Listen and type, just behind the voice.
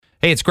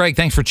Hey, it's Greg.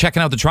 Thanks for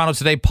checking out the Toronto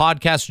Today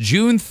podcast,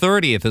 June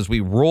 30th, as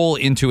we roll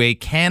into a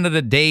Canada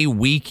Day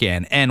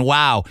weekend. And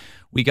wow,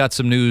 we got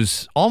some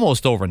news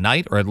almost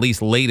overnight, or at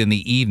least late in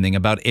the evening,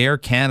 about Air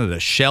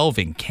Canada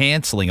shelving,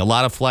 canceling a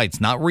lot of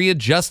flights, not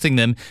readjusting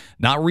them,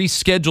 not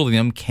rescheduling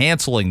them,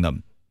 canceling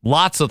them.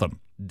 Lots of them,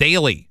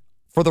 daily,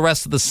 for the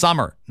rest of the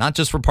summer, not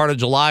just for part of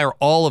July or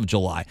all of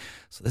July.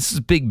 So this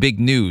is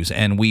big news,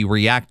 and we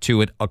react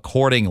to it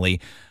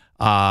accordingly.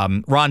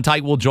 Ron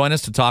Tite will join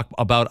us to talk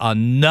about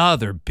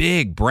another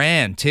big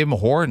brand, Tim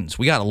Hortons.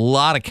 We got a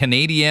lot of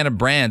Canadiana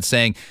brands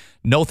saying,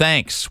 no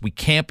thanks, we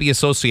can't be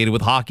associated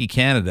with Hockey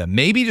Canada.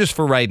 Maybe just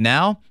for right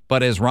now,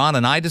 but as Ron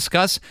and I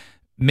discuss,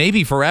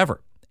 maybe forever.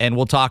 And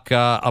we'll talk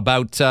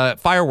about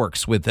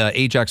fireworks with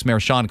Ajax Mayor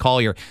Sean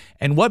Collier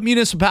and what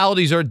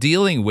municipalities are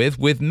dealing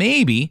with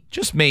maybe,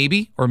 just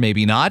maybe, or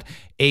maybe not,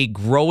 a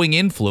growing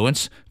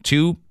influence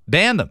to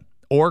ban them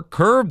or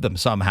curb them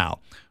somehow.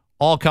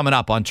 All coming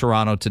up on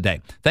Toronto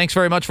Today. Thanks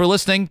very much for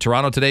listening.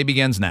 Toronto Today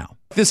begins now.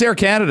 This Air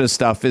Canada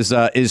stuff is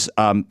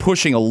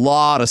pushing a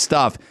lot of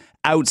stuff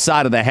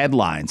outside of the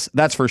headlines.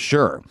 That's for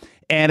sure.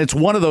 And it's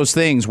one of those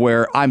things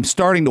where I'm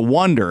starting to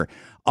wonder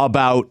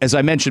about, as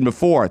I mentioned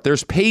before,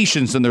 there's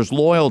patience and there's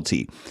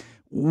loyalty.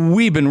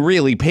 We've been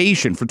really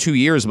patient for 2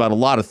 years about a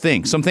lot of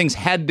things. Some things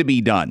had to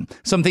be done.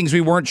 Some things we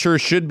weren't sure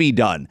should be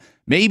done.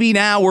 Maybe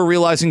now we're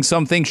realizing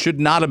some things should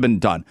not have been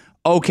done.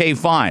 Okay,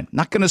 fine.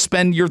 Not going to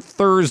spend your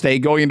Thursday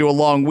going into a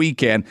long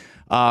weekend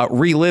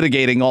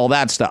relitigating all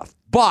that stuff.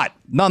 But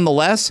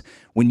nonetheless,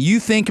 when you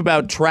think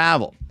about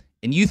travel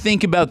and you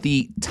think about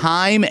the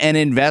time and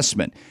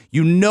investment,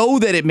 you know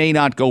that it may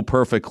not go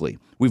perfectly.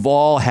 We've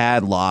all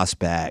had lost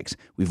bags.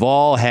 We've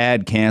all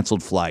had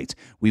canceled flights.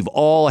 We've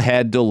all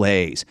had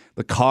delays.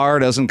 The car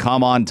doesn't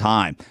come on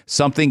time.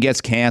 Something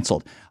gets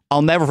canceled.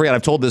 I'll never forget,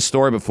 I've told this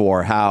story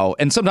before, how,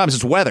 and sometimes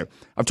it's weather.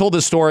 I've told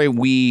this story,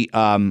 we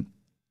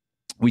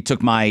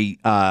took my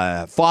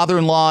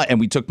father-in-law and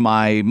we took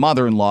my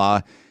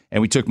mother-in-law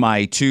and we took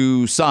my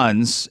two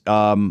sons,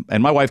 and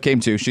my wife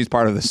came too. She's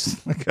part of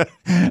this.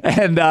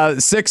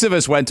 And 6 of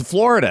us went to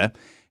Florida,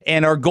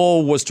 and our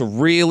goal was to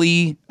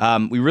we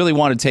really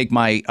wanted to take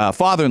my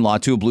father-in-law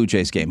to a Blue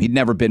Jays game. He'd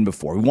never been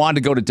before. We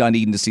wanted to go to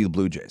Dunedin to see the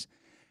Blue Jays.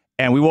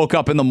 And we woke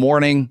up in the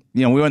morning,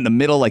 we went in the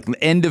middle, like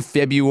the end of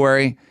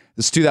February.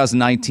 This is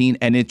 2019,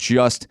 and it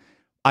just,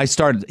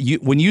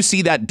 when you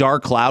see that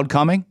dark cloud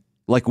coming,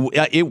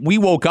 we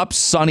woke up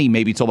sunny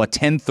maybe till about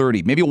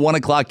 10:30, maybe a 1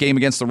 o'clock game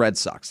against the Red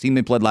Sox, team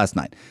they played last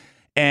night.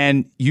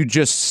 And you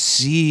just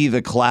see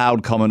the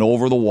cloud coming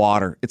over the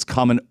water. It's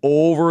coming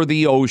over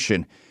the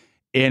ocean.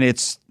 And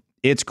it's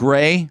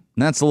gray. And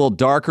that's a little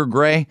darker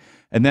gray.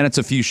 And then it's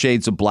a few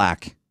shades of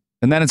black.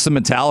 And then it's the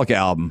Metallica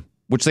album,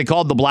 which they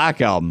called the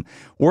Black Album.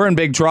 We're in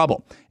big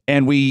trouble.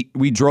 And we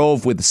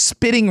drove with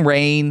spitting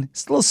rain,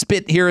 a little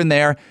spit here and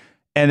there.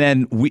 And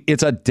then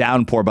it's a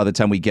downpour by the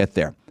time we get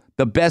there.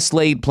 The best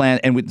laid plan,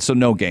 so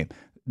no game.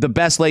 The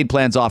best laid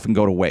plans often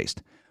go to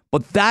waste.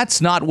 But that's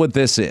not what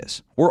this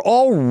is. We're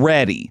all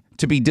ready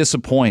to be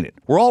disappointed.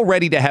 We're all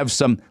ready to have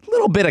some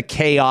little bit of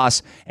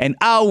chaos and,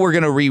 we're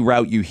going to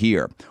reroute you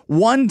here.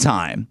 One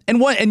time,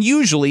 and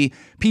usually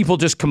people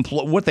just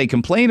what they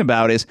complain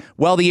about is,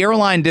 well, the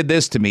airline did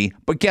this to me,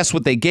 but guess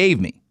what they gave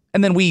me?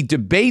 And then we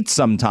debate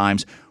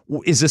sometimes,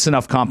 is this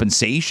enough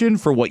compensation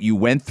for what you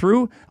went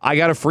through? I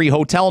got a free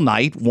hotel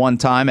night one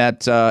time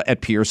at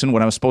Pearson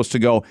when I was supposed to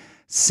go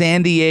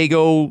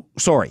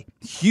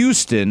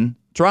Houston,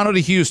 Toronto to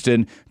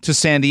Houston to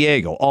San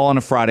Diego, all on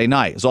a Friday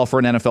night. It was all for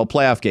an NFL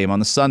playoff game on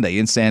the Sunday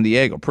in San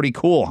Diego. Pretty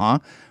cool, huh?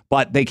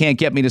 But they can't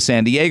get me to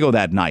San Diego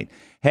that night.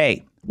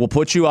 Hey, we'll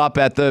put you up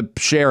at the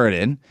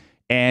Sheraton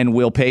and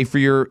we'll pay for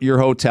your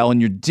hotel and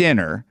your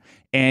dinner.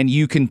 And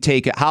you can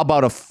take how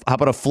about a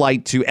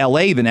flight to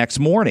LA the next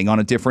morning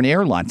on a different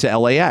airline to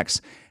LAX.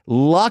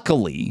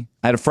 Luckily,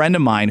 I had a friend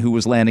of mine who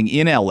was landing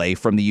in LA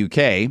from the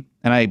UK,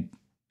 and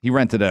he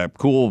rented a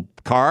cool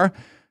car,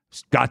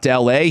 got to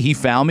LA, he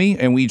found me,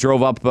 and we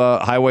drove up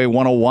Highway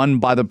 101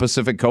 by the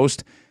Pacific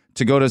Coast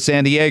to go to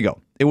San Diego.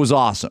 It was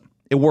awesome.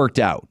 It worked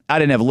out. I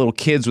didn't have little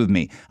kids with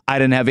me. I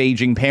didn't have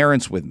aging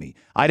parents with me.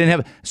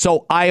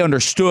 So I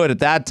understood at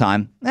that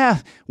time,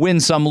 win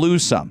some,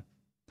 lose some.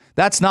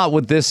 That's not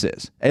what this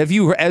is. As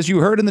you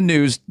heard in the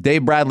news,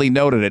 Dave Bradley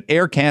noted it,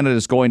 Air Canada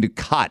is going to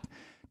cut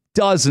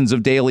dozens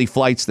of daily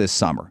flights this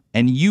summer.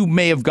 And you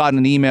may have gotten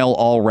an email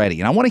already.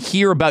 And I want to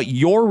hear about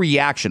your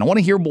reaction. I want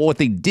to hear what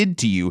they did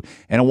to you.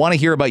 And I want to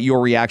hear about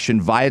your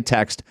reaction via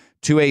text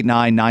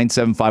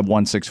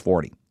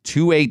 289-975-1640.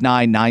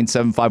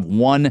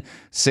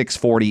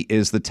 289-975-1640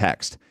 is the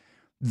text.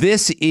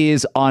 This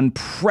is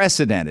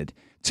unprecedented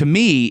to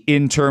me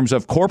in terms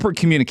of corporate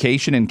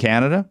communication in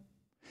Canada.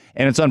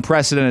 And it's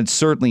unprecedented,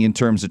 certainly, in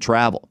terms of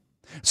travel.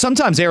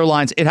 Sometimes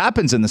airlines, it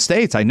happens in the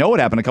States. I know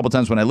it happened a couple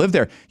times when I lived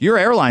there. Your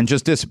airline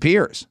just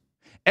disappears.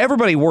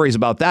 Everybody worries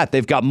about that.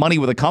 They've got money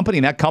with a company,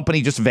 and that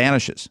company just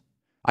vanishes.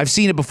 I've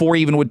seen it before,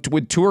 even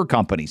with tour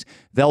companies.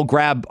 They'll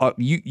grab,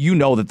 you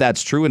know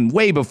that's true, and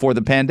way before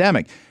the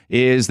pandemic,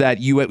 is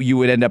that you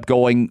would end up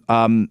going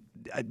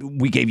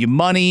we gave you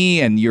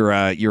money and you're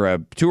a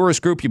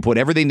tourist group. You put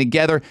everything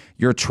together.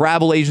 You're a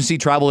travel agency.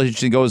 Travel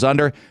agency goes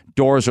under.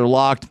 Doors are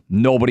locked.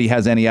 Nobody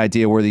has any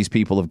idea where these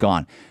people have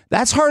gone.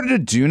 That's harder to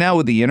do now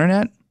with the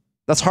internet.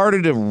 That's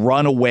harder to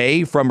run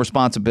away from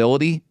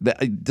responsibility.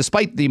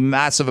 Despite the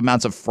massive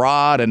amounts of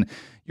fraud and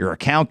your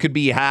account could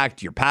be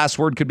hacked, your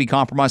password could be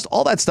compromised.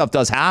 All that stuff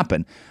does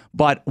happen.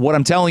 But what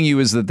I'm telling you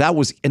is that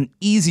was an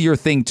easier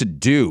thing to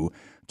do,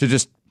 to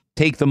just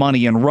take the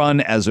money and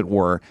run, as it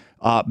were,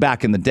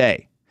 back in the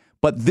day.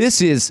 But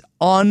this is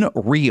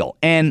unreal.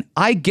 And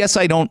I guess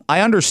I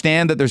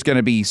understand that there's going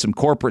to be some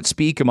corporate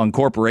speak among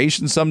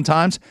corporations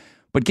sometimes.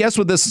 But guess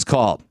what this is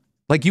called?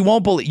 Like, you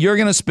won't believe, you're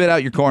going to spit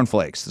out your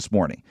cornflakes this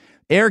morning.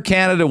 Air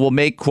Canada will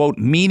make, quote,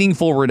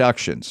 meaningful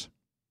reductions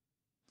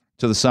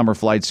to the summer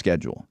flight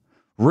schedule.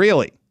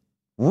 Really?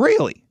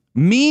 Really?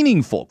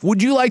 Meaningful.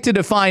 Would you like to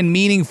define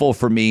meaningful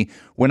for me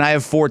when I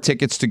have 4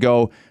 tickets to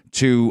go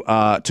to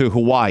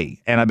Hawaii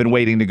and I've been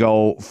waiting to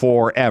go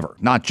forever?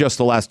 Not just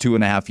the last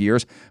 2.5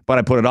 years, but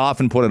I put it off.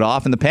 And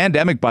the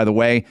pandemic, by the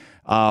way,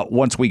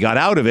 once we got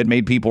out of it,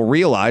 made people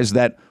realize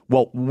that,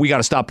 well, we got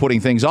to stop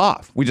putting things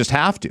off. We just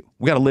have to.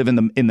 We got to live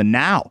in the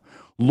now.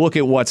 Look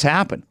at what's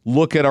happened.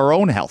 Look at our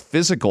own health,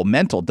 physical,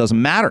 mental,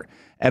 doesn't matter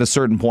at a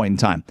certain point in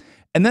time.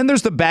 And then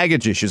there's the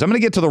baggage issues. I'm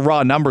going to get to the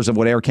raw numbers of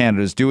what Air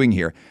Canada is doing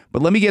here,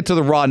 but let me get to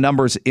the raw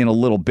numbers in a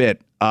little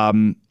bit.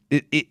 When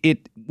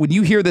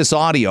you hear this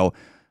audio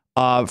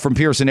from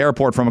Pearson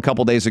Airport from a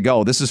couple days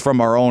ago, this is from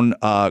our own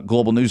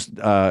Global News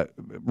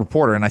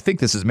reporter, and I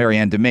think this is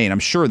Marianne Domain. I'm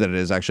sure that it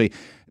is, actually.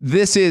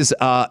 This is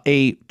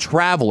a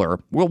traveler.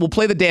 We'll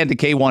play the Dan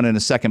Decay one in a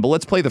second, but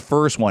let's play the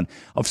first one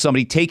of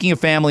somebody taking a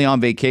family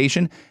on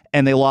vacation,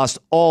 and they lost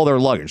all their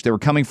luggage. They were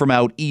coming from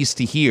out east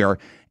to here,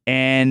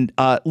 and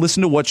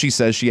listen to what she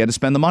says she had to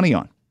spend the money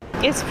on.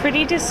 It's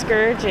pretty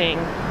discouraging,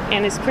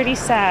 and it's pretty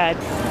sad.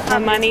 The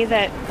money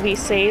that we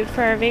saved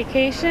for our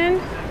vacation,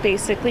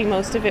 basically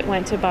most of it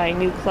went to buy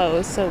new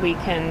clothes so we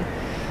can,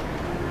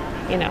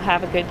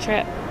 have a good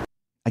trip.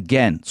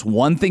 Again, it's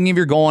one thing if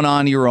you're going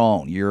on your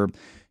own.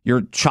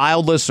 You're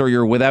childless, or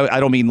you're without. I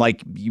don't mean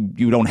like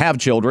you don't have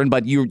children,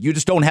 but you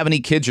just don't have any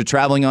kids. You're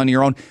traveling on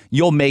your own.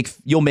 You'll make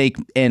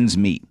ends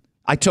meet.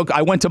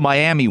 I went to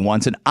Miami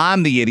once, and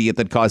I'm the idiot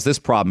that caused this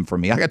problem for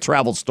me. I got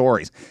travel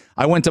stories.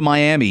 I went to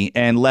Miami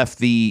and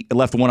left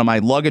one of my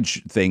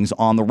luggage things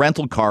on the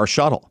rental car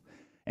shuttle.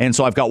 And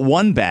so I've got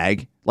one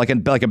bag, like a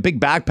big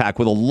backpack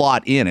with a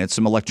lot in it,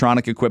 some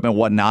electronic equipment,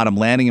 whatnot. I'm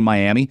landing in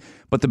Miami,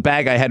 but the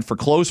bag I had for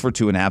clothes for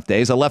 2.5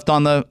 days, I left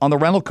on the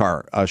rental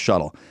car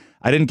shuttle.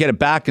 I didn't get it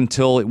back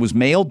until it was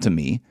mailed to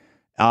me,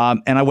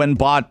 and I went and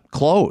bought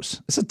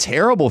clothes. It's a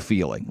terrible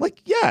feeling.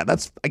 Like, yeah,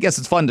 I guess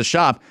it's fun to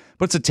shop,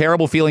 but it's a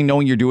terrible feeling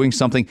knowing you're doing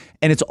something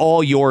and it's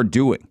all you're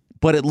doing.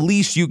 But at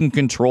least you can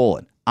control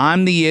it.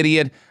 I'm the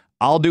idiot.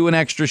 I'll do an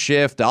extra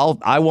shift.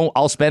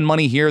 I'll spend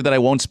money here that I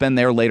won't spend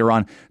there later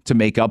on to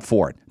make up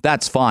for it.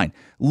 That's fine.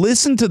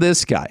 Listen to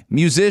this guy,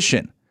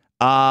 musician,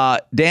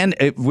 Dan,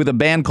 with a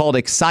band called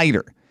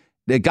Exciter.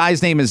 The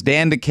guy's name is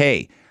Dan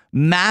Decay.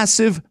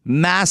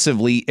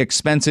 Massively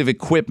expensive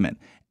equipment,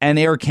 and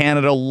Air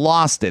Canada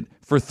lost it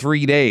for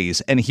 3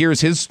 days. And here's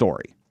his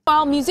story.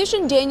 While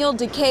musician Daniel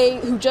Decay,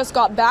 who just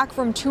got back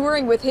from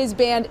touring with his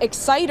band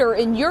Exciter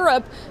in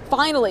Europe,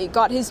 finally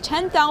got his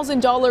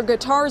 $10,000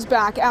 guitars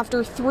back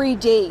after 3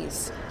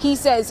 days. He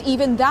says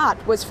even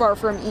that was far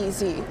from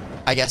easy.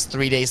 I guess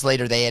 3 days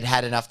later, they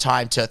had enough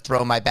time to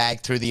throw my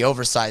bag through the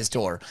oversized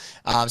door.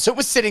 So it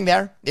was sitting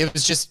there. It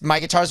was just, my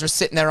guitars were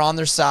sitting there on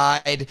their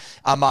side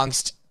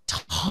amongst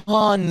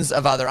tons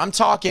of other. I'm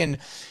talking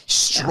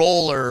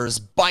strollers,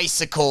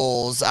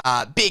 bicycles,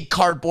 big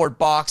cardboard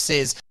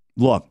boxes.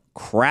 Look,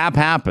 crap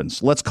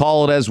happens. Let's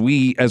call it as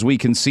we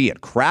can see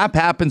it. Crap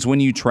happens when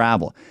you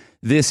travel.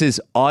 This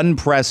is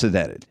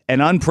unprecedented,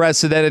 and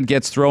unprecedented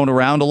gets thrown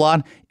around a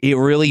lot. It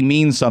really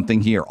means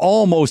something here,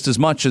 almost as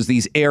much as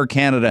these Air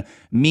Canada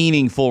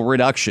meaningful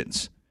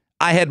reductions.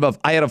 I had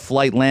a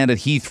flight land at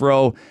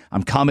Heathrow.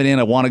 I'm coming in.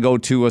 I want to go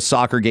to a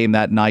soccer game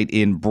that night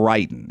in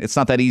Brighton. It's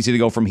not that easy to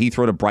go from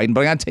Heathrow to Brighton,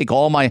 but I got to take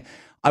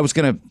I was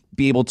going to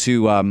be able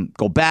to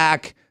go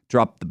back,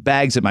 drop the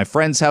bags at my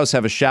friend's house,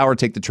 have a shower,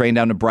 take the train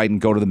down to Brighton,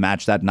 go to the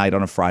match that night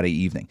on a Friday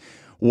evening.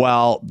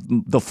 Well,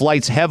 the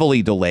flight's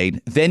heavily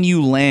delayed. Then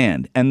you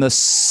land, and the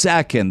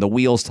second the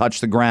wheels touch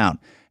the ground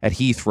at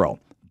Heathrow,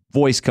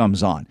 voice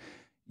comes on.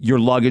 Your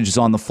luggage is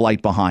on the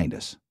flight behind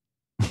us.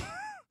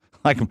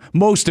 Like,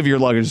 most of your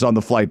luggage is on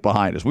the flight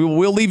behind us.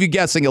 We'll leave you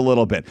guessing a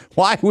little bit.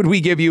 Why would we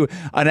give you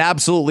an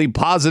absolutely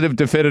positive,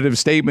 definitive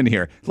statement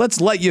here?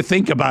 Let's let you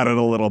think about it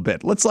a little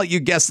bit. Let's let you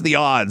guess the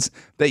odds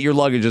that your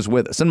luggage is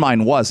with us. And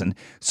mine wasn't.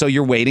 So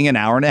you're waiting an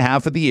hour and a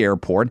half at the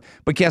airport.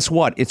 But guess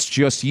what? It's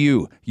just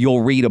you.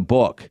 You'll read a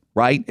book,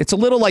 right? It's a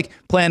little like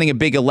planning a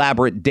big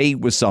elaborate date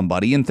with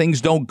somebody and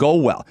things don't go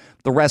well.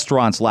 The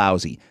restaurant's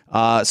lousy.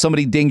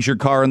 Somebody dings your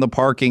car in the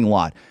parking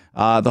lot.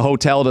 The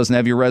hotel doesn't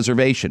have your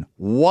reservation.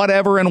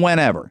 Whatever and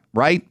whenever,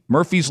 right?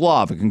 Murphy's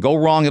Law. If it can go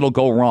wrong, it'll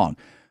go wrong.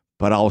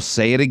 But I'll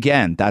say it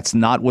again. That's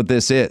not what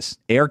this is.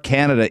 Air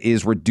Canada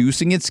is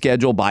reducing its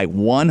schedule by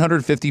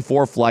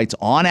 154 flights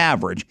on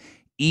average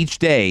each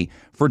day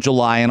for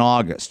July and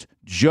August.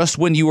 Just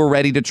when you were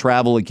ready to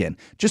travel again.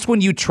 Just when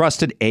you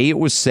trusted, A, it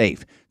was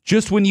safe.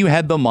 Just when you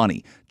had the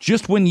money.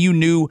 Just when you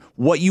knew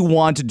what you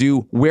want to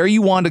do, where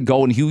you want to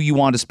go, and who you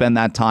want to spend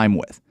that time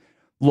with.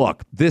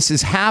 Look, this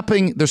is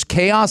happening. There's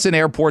chaos in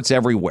airports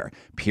everywhere.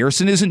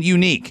 Pearson isn't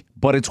unique,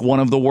 but it's one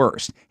of the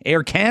worst.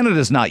 Air Canada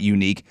is not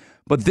unique,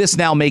 but this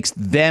now makes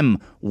them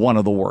one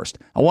of the worst.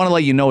 I want to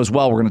let you know as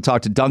well, we're going to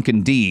talk to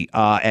Duncan D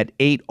at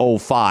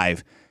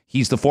 8:05.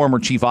 He's the former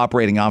chief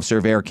operating officer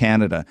of Air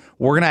Canada.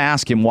 We're going to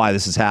ask him why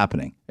this is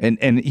happening.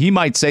 And he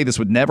might say this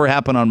would never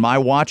happen on my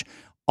watch.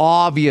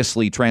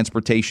 Obviously,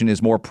 transportation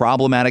is more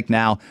problematic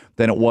now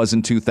than it was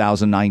in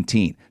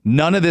 2019.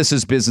 None of this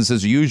is business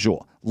as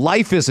usual.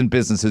 Life isn't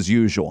business as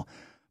usual.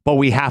 But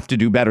we have to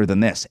do better than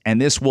this. And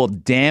this will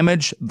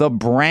damage the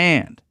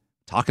brand.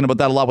 Talking about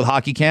that a lot with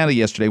Hockey Canada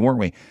yesterday, weren't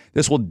we?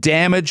 This will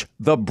damage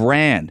the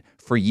brand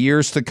for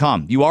years to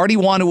come. You already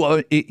want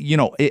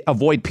to,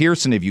 avoid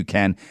Pearson if you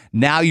can.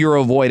 Now you're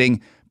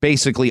avoiding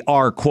basically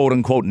our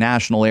quote-unquote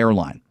national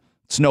airline.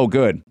 It's no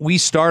good. We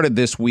started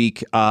this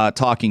week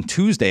talking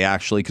Tuesday,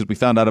 actually, because we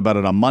found out about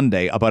it on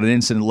Monday, about an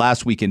incident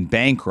last week in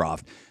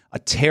Bancroft. A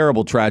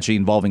terrible tragedy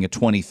involving a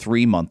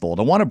 23-month-old.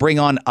 I want to bring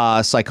on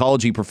a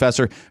psychology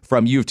professor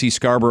from U of T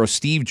Scarborough,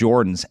 Steve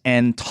Jordans,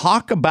 and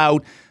talk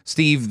about,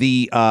 Steve,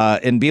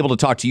 and be able to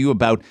talk to you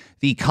about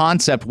the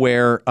concept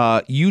where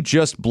you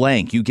just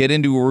blank. You get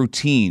into a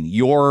routine.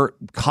 You're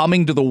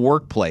coming to the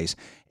workplace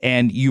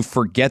and you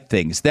forget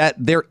things. That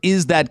there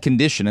is that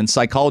condition, and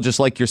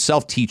psychologists like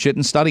yourself teach it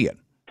and study it.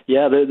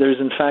 Yeah, there's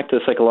in fact a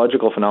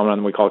psychological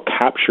phenomenon we call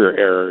capture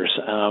errors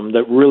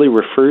that really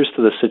refers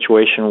to the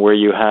situation where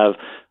you have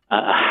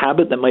a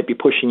habit that might be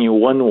pushing you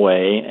one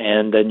way,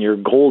 and then your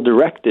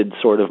goal-directed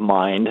sort of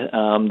mind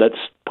that's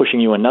pushing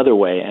you another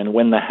way. And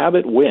when the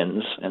habit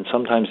wins, and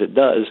sometimes it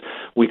does,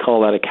 we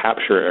call that a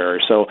capture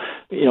error. So,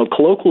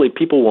 colloquially,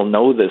 people will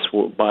know this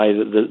by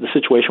the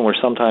situation where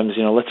sometimes,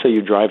 let's say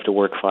you drive to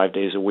work 5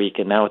 days a week,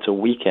 and now it's a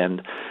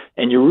weekend,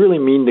 and you really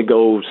mean to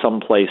go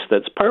someplace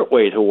that's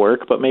partway to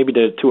work, but maybe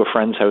to a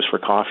friend's house for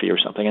coffee or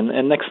something.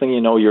 And next thing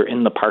you know, you're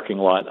in the parking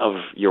lot of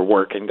your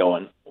work and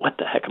going, what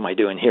the heck am I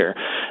doing here?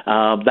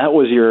 That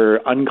was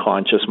your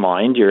unconscious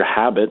mind, your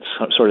habits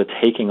sort of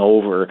taking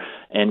over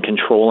and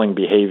controlling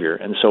behavior.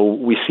 And so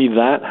we see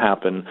that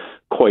happen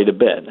quite a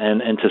bit.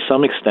 And to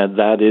some extent,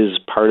 that is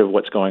part of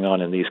what's going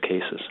on in these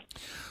cases.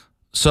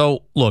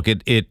 So, look,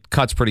 it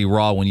cuts pretty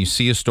raw when you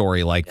see a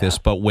story like this,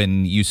 but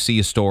when you see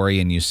a story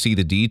and you see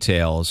the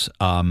details,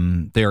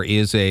 there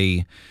is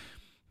a...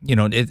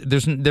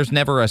 there's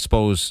never, I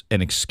suppose,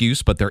 an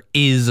excuse, but there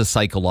is a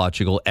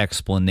psychological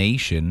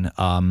explanation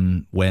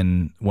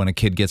when a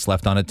kid gets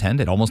left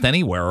unattended, almost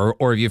anywhere,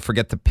 or if you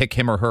forget to pick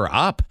him or her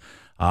up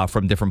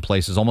from different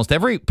places. Almost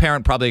every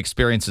parent probably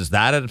experiences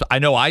that. I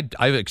know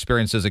I've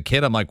experienced as a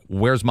kid. I'm like,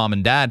 where's mom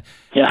and dad?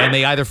 Yeah. And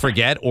they either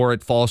forget or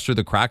it falls through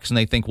the cracks and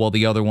they think, well,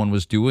 the other one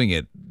was doing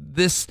it.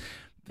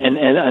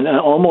 And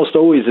almost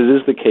always it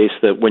is the case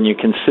that when you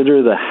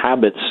consider the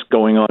habits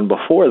going on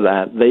before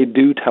that, they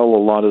do tell a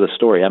lot of the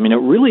story. I mean,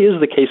 it really is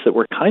the case that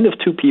we're kind of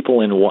two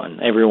people in one,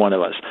 every one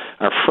of us.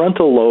 Our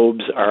frontal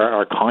lobes are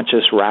our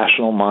conscious,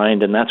 rational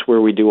mind, and that's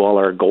where we do all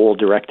our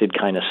goal-directed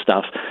kind of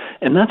stuff.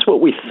 And that's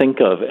what we think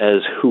of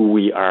as who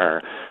we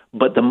are.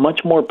 But the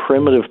much more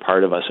primitive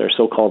part of us, our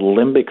so-called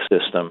limbic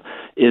system,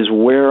 is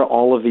where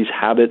all of these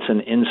habits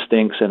and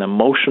instincts and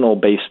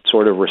emotional-based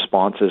sort of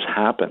responses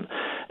happen.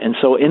 And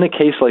so in a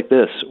case like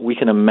this, we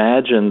can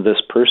imagine this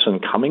person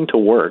coming to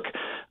work,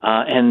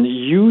 and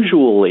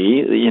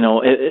usually,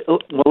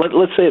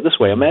 let's say it this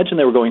way. Imagine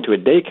they were going to a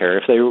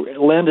daycare. If they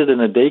landed in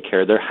a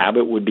daycare, their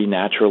habit would be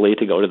naturally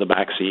to go to the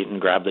back seat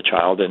and grab the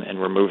child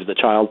and remove the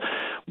child.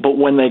 But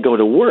when they go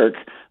to work,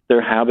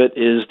 their habit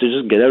is to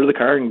just get out of the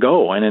car and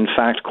go. And in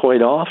fact,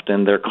 quite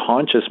often, their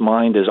conscious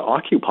mind is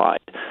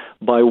occupied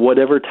by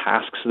whatever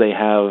tasks they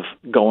have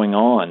going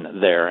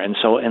on there. And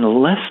so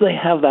unless they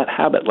have that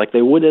habit, like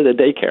they would at a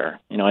daycare,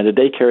 at a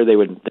daycare,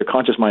 their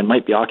conscious mind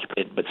might be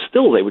occupied, but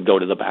still they would go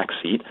to the back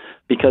seat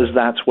because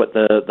that's what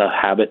the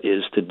habit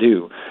is to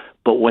do.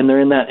 But when they're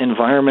in that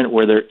environment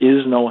where there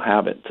is no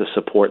habit to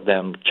support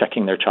them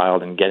checking their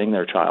child and getting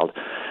their child,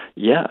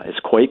 yeah, it's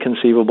quite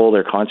conceivable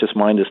their conscious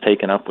mind is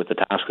taken up with the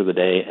task of the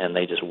day and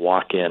they just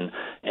walk in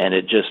and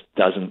it just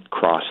doesn't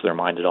cross their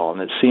mind at all.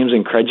 And it seems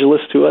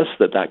incredulous to us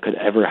that could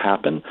ever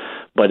happen,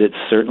 but it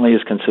certainly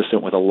is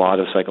consistent with a lot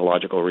of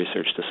psychological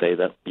research to say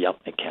that, yep,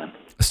 it can.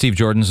 Steve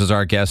Jordans is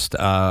our guest,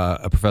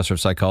 a professor of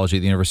psychology at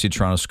the University of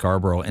Toronto,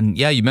 Scarborough. And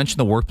yeah, you mentioned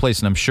the workplace,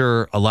 and I'm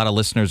sure a lot of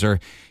listeners are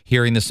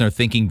hearing this and are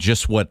thinking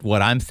just what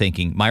I'm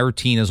thinking. My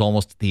routine is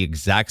almost the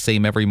exact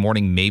same every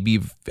morning. Maybe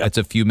it's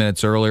a few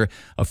minutes earlier,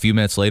 a few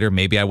minutes later.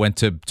 Maybe I went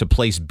to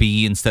place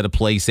B instead of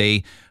place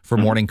A for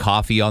morning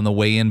coffee on the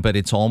way in, but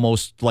it's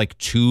almost like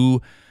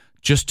two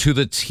just to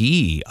the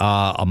T.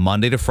 A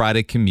Monday to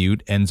Friday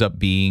commute ends up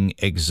being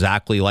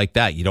exactly like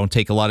that. You don't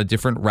take a lot of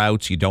different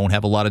routes. You don't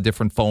have a lot of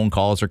different phone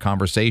calls or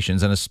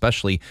conversations, and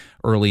especially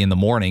early in the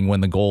morning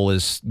when the goal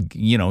is,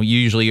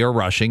 usually you're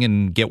rushing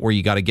and get where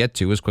you got to get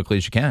to as quickly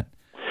as you can.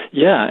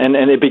 Yeah, and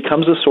it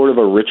becomes a sort of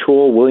a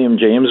ritual. William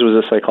James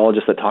was a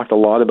psychologist that talked a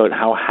lot about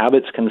how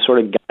habits can sort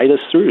of guide us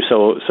through.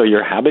 So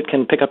your habit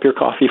can pick up your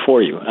coffee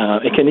for you.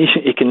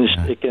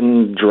 It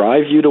can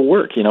drive you to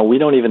work. We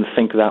don't even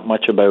think that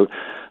much about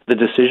the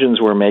decisions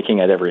we're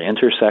making at every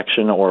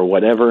intersection or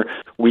whatever.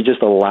 We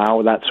just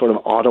allow that sort of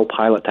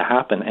autopilot to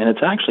happen, and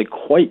it's actually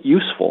quite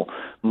useful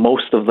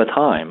most of the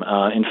time.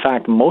 In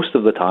fact, most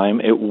of the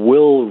time, it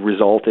will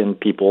result in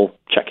people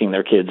checking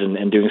their kids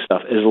and doing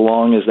stuff as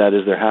long as that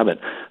is their habit.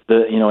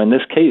 In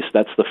this case,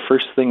 that's the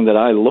first thing that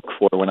I look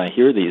for when I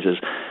hear these is,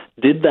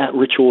 did that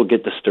ritual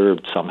get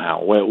disturbed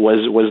somehow?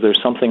 Was there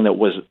something that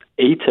was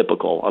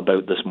atypical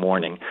about this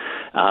morning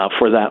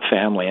for that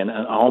family? And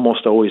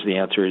almost always the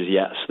answer is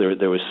yes.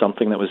 There was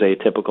something that was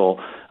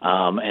atypical,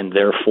 and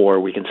therefore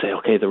we can say,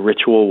 okay, the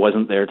ritual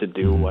wasn't there to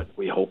do what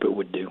we hope it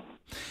would do.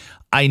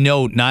 I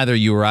know neither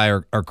you or I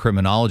are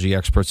criminology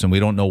experts, and we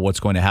don't know what's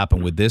going to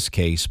happen with this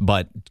case,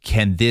 but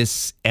can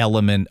this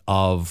element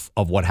of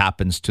what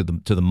happens to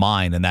the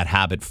mind and that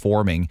habit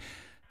forming,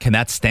 can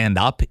that stand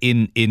up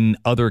in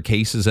other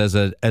cases as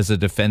a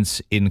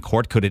defense in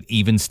court? Could it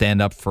even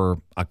stand up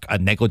for a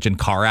negligent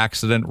car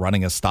accident,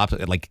 running a stop?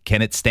 Like,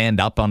 can it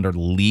stand up under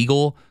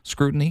legal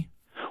scrutiny?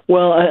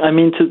 Well, I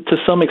mean, to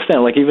some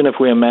extent, like even if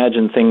we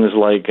imagine things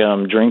like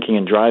drinking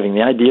and driving,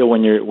 the idea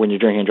when you're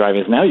drinking and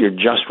driving is now you're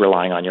just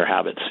relying on your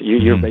habits.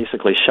 You're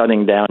basically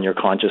shutting down your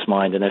conscious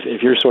mind, and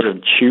if you're sort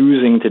of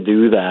choosing to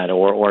do that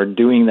or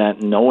doing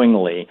that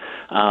knowingly,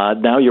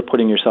 now you're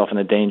putting yourself in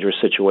a dangerous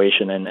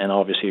situation, and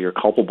obviously you're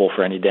culpable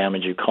for any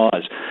damage you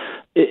cause.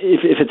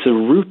 If it's a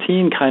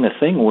routine kind of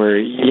thing where,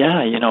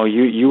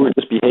 you were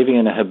just behaving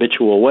in a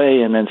habitual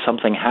way and then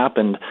something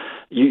happened,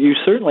 you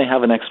certainly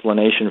have an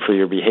explanation for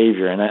your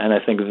behavior. And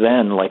I think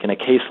then, like in a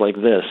case like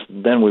this,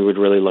 then we would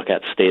really look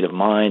at state of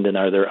mind and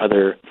are there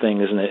other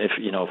things. And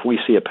if we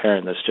see a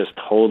parent that's just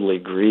totally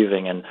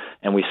grieving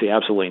and we see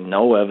absolutely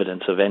no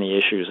evidence of any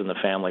issues in the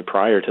family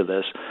prior to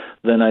this,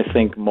 then I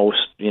think most,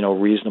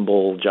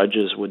 reasonable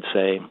judges would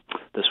say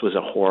this was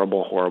a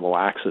horrible, horrible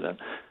accident.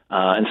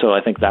 And so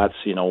I think that's,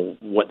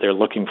 what they're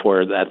looking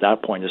for at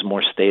that point is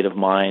more state of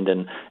mind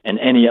and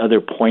any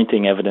other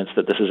pointing evidence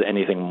that this is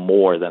anything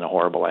more than a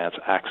horrible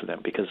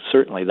accident, because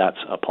certainly that's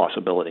a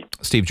possibility.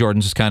 Steve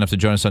Jordan's is kind enough to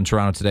join us on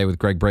Toronto Today with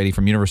Greg Brady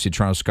from University of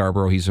Toronto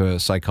Scarborough. He's a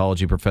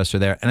psychology professor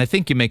there. And I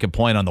think you make a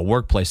point on the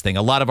workplace thing.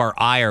 A lot of our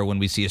ire when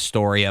we see a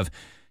story of,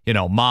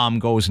 mom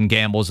goes and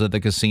gambles at the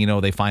casino.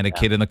 They find a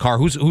kid in the car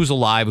who's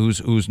alive,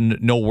 who's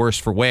no worse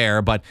for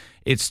wear, but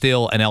it's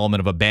still an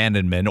element of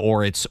abandonment,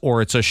 or it's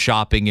a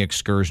shopping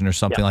excursion or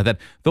something like that.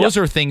 Those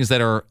are things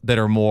that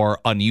are more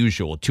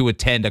unusual to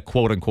attend a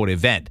quote unquote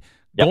event.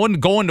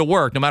 Going to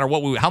work, no matter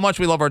how much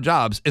we love our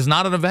jobs, is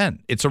not an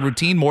event. It's a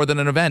routine more than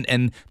an event,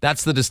 and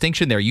that's the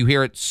distinction there. You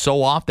hear it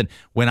so often.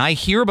 When I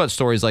hear about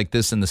stories like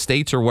this in the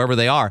States or wherever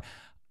they are,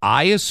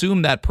 I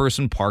assume that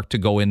person parked to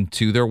go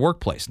into their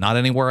workplace, not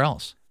anywhere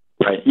else.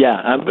 Right.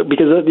 Yeah.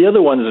 Because the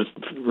other ones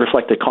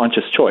reflect a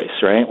conscious choice,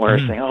 right? Where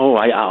saying,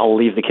 I'll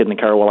leave the kid in the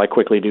car while I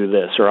quickly do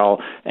this,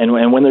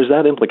 and when there's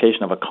that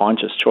implication of a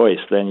conscious choice,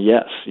 then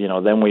yes,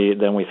 then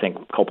we think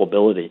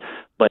culpability.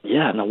 But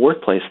in the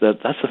workplace,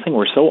 that's the thing.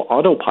 We're so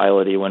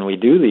autopilot-y when we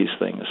do these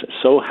things,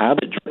 so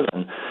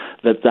habit-driven,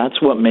 that's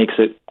what makes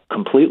it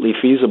completely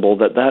feasible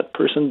that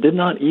person did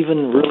not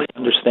even really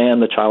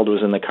understand the child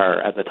was in the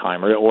car at the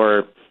time,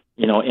 or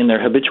in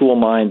their habitual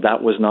mind,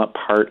 that was not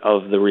part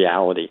of the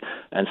reality.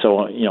 And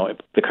so,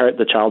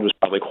 the child was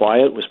probably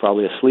quiet, was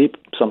probably asleep,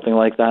 something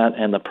like that,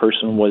 and the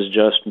person was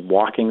just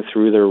walking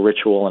through their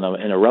ritual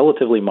in a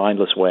relatively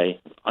mindless way.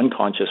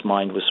 Unconscious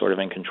mind was sort of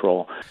in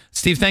control.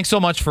 Steve, thanks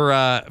so much for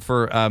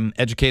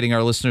educating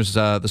our listeners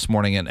this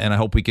morning, and I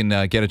hope we can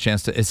get a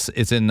chance to.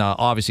 It's in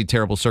obviously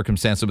terrible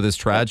circumstances with this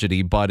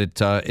tragedy, but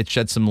it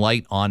sheds some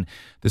light on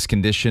this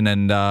condition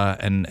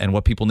and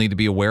what people need to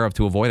be aware of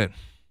to avoid it.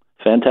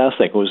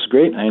 Fantastic. It was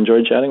great. I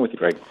enjoyed chatting with you,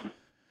 Greg.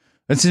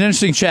 It's an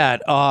interesting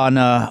chat on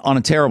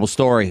a terrible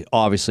story,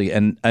 obviously,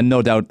 and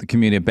no doubt the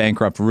community of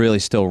Bancroft really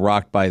still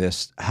rocked by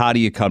this. How do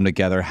you come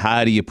together?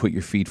 How do you put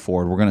your feet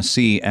forward? We're going to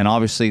see, and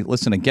obviously,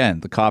 listen again.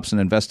 The cops and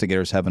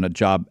investigators have a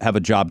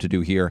job to do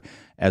here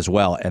as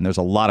well, and there's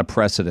a lot of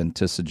precedent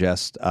to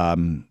suggest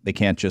they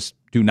can't just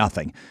do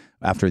nothing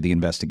after the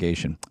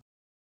investigation.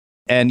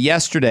 And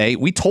yesterday,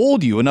 we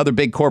told you another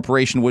big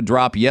corporation would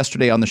drop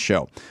yesterday on the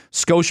show.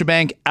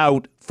 Scotiabank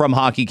out from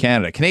Hockey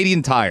Canada.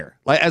 Canadian Tire.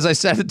 As I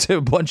said to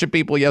a bunch of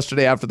people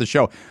yesterday after the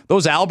show,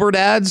 those Albert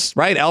ads,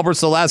 right?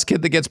 Albert's the last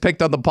kid that gets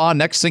picked on the pond.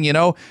 Next thing you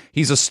know,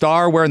 he's a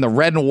star wearing the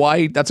red and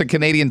white. That's a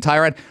Canadian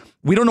Tire ad.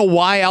 We don't know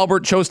why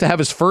Albert chose to have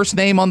his first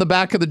name on the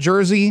back of the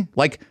jersey.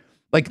 Like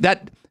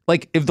that.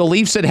 Like if the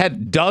Leafs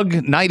had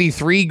Doug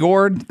 93,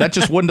 Gord, that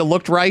just wouldn't have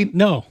looked right.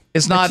 No.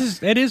 It's not.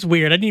 It is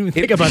weird. I didn't even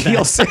think about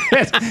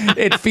that.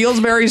 It feels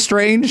very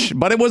strange,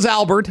 but it was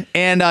Albert.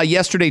 And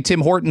yesterday,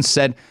 Tim Hortons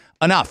said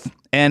enough,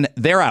 and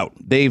they're out.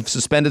 They've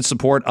suspended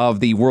support of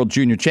the World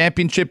Junior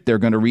Championship. They're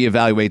going to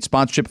reevaluate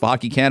sponsorship of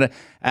Hockey Canada.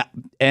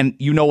 And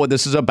you know what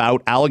this is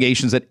about.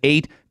 Allegations that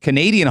 8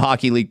 Canadian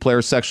Hockey League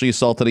players sexually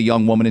assaulted a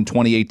young woman in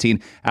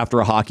 2018 after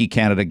a Hockey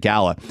Canada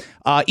gala.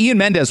 Ian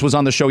Mendes was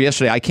on the show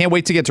yesterday. I can't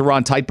wait to get to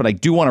Ron Tite, but I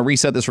do want to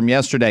reset this from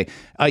yesterday.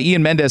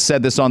 Ian Mendes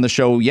said this on the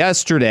show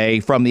yesterday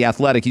from The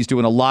Athletic. He's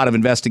doing a lot of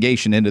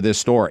investigation into this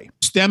story.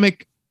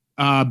 Systemic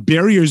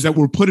barriers that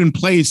were put in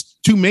place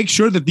to make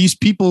sure that these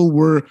people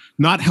were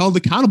not held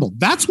accountable.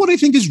 That's what I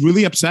think is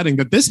really upsetting,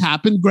 that this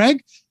happened,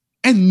 Greg,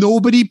 and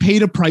nobody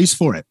paid a price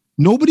for it.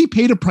 Nobody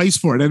paid a price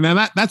for it. And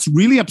that's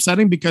really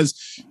upsetting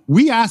because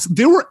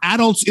there were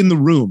adults in the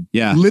room,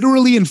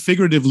 literally and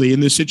figuratively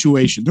in this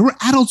situation. There were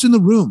adults in the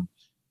room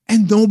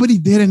and nobody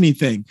did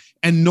anything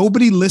and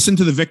nobody listened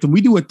to the victim. We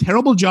do a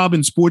terrible job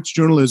in sports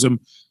journalism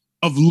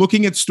of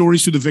looking at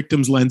stories through the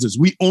victim's lenses.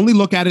 We only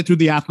look at it through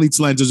the athlete's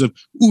lenses of,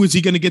 is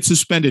he going to get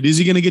suspended? Is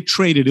he going to get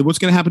traded? What's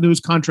going to happen to his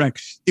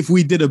contract? If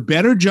we did a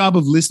better job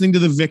of listening to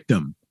the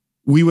victim,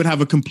 we would have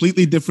a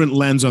completely different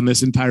lens on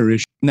this entire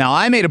issue. Now,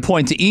 I made a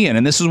point to Ian,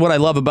 and this is what I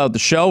love about the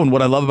show and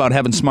what I love about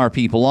having smart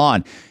people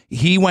on.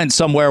 He went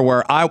somewhere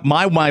where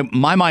my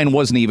mind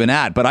wasn't even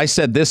at, but I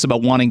said this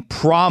about wanting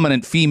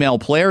prominent female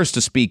players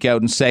to speak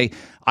out and say,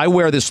 I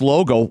wear this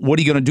logo. What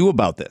are you going to do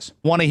about this?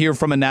 Want to hear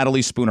from a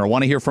Natalie Spooner.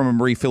 Want to hear from a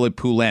Marie-Philippe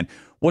Poulin.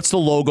 What's the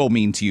logo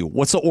mean to you?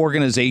 What's the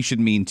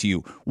organization mean to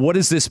you? What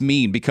does this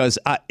mean? Because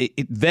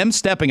them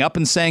stepping up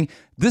and saying,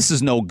 this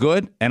is no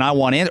good, and I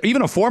want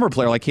even a former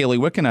player like Hayley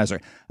Wickenheiser.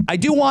 I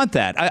do want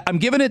that. I'm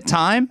giving it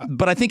time,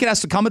 but I think it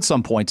has to come at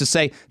some point to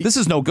say, this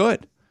is no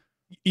good.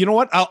 You know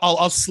what?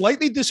 I'll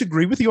slightly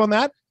disagree with you on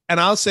that, and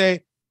I'll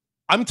say,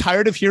 I'm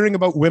tired of hearing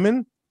about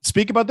women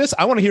speak about this.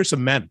 I want to hear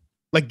some men.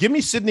 Like, give me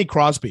Sidney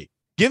Crosby.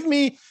 Give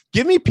me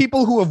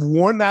people who have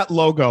worn that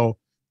logo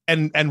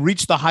and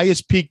reach the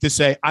highest peak to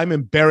say, I'm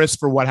embarrassed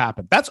for what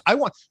happened.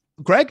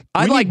 Greg,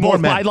 I like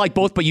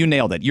both, but you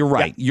nailed it. You're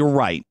right. Yeah. You're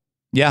right.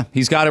 Yeah,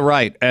 he's got it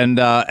right.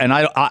 And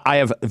I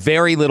have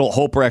very little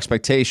hope or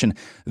expectation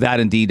that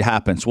indeed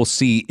happens. We'll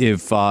see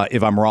if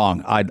I'm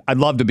wrong. I'd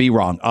love to be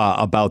wrong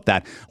about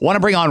that. I want to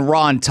bring on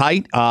Ron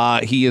Tite.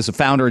 He is a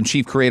founder and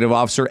chief creative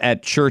officer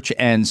at Church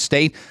and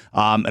State,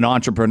 an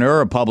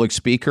entrepreneur, a public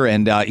speaker,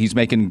 and he's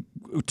making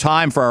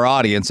time for our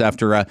audience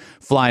after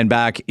flying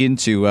back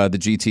into the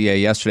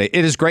GTA yesterday.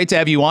 It is great to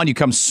have you on. You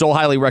come so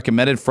highly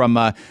recommended from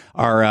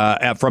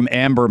from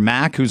Amber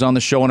Mack, who's on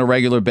the show on a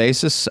regular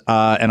basis.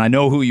 And I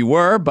know who you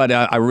were, but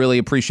I really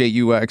appreciate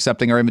you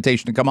accepting our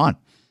invitation to come on.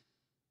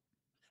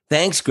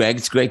 Thanks, Greg.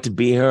 It's great to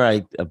be here.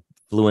 I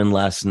flew in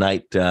last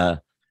night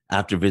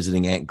after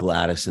visiting Aunt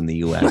Gladys in the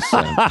U.S.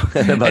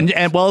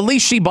 and well, at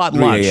least she bought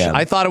lunch.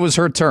 I thought it was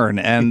her turn,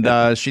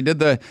 and she did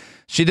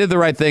the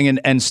right thing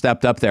and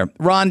stepped up there.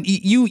 Ron,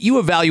 you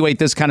evaluate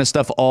this kind of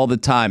stuff all the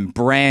time,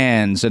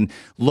 brands and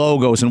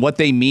logos and what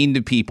they mean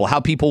to people,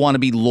 how people want to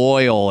be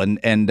loyal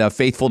and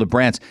faithful to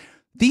brands.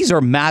 These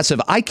are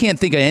massive. I can't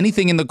think of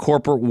anything in the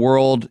corporate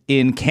world,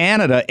 in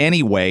Canada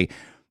anyway,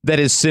 that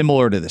is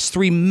similar to this.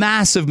 3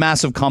 massive,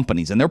 massive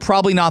companies, and they're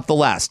probably not the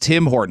last.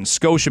 Tim Hortons,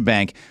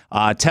 Scotiabank,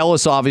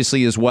 TELUS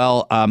obviously as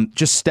well,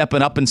 just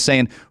stepping up and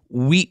saying,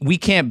 we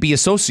can't be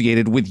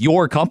associated with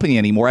your company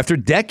anymore after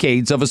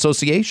decades of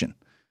association.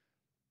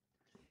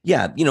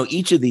 Yeah,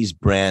 each of these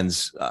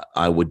brands,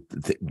 I would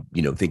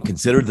they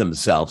consider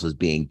themselves as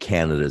being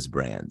Canada's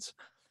brands.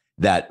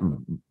 That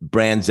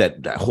brands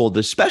that hold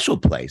a special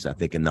place, I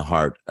think, in the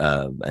heart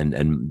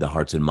and the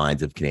hearts and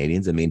minds of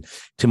Canadians. I mean,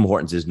 Tim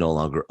Hortons is no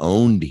longer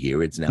owned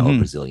here. It's now a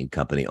Brazilian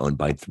company owned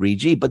by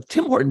 3G, but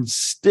Tim Hortons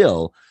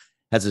still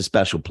has a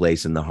special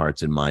place in the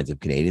hearts and minds of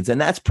Canadians. And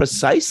that's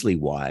precisely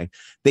why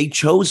they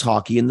chose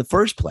hockey in the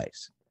first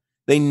place.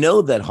 They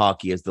know that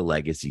hockey is the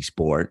legacy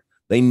sport.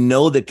 They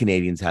know that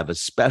Canadians have a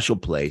special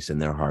place in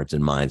their hearts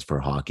and minds for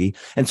hockey.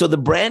 And so the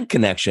brand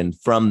connection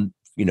from,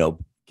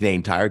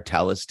 Canadian Tire,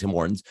 TELUS, Tim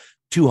Hortons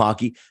to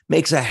hockey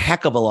makes a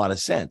heck of a lot of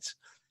sense.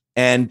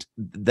 And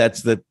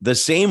that's the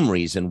same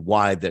reason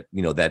why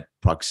that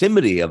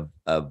proximity of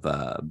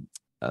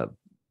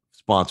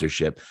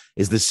sponsorship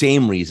is the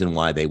same reason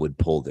why they would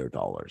pull their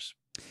dollars.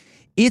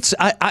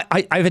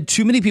 I've had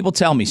too many people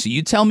tell me, so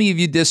you tell me if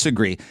you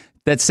disagree,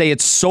 that say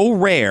it's so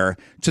rare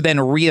to then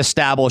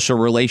reestablish a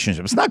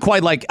relationship. It's not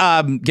quite like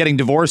getting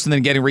divorced and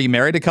then getting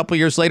remarried a couple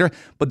years later,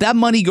 but that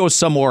money goes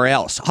somewhere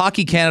else.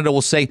 Hockey Canada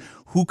will say,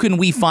 who can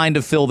we find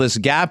to fill this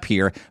gap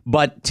here?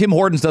 But Tim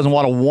Hortons doesn't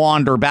want to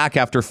wander back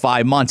after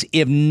 5 months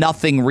if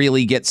nothing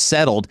really gets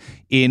settled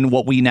in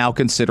what we now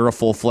consider a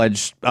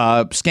full-fledged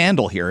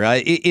scandal here.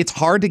 It's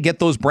hard to get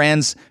those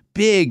brands,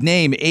 big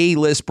name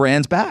A-list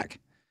brands, back.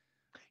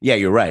 Yeah,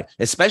 you're right.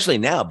 Especially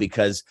now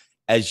because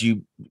as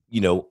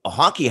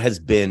hockey has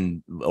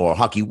been, or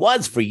hockey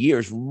was for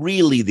years,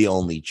 really the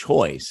only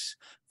choice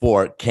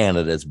for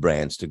Canada's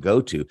brands to go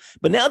to.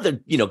 But now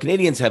that,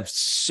 Canadians have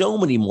so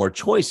many more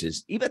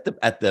choices, even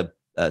at the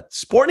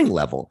sporting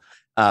level.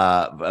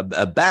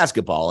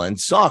 basketball and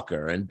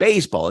soccer and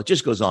baseball. It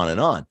just goes on and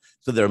on.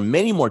 So there are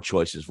many more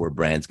choices where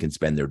brands can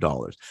spend their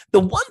dollars. The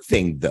one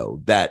thing,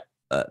 though, that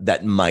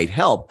might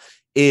help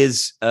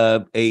is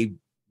a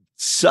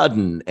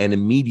sudden and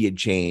immediate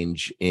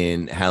change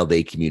in how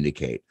they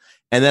communicate.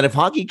 And that if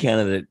Hockey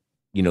Canada,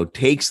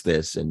 takes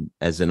this and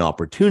as an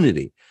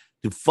opportunity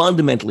to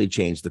fundamentally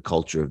change the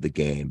culture of the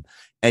game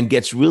and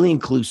gets really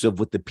inclusive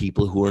with the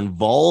people who are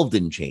involved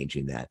in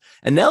changing that.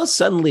 And now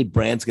suddenly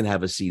brands can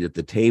have a seat at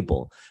the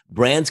table.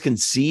 Brands can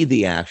see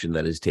the action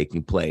that is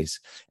taking place.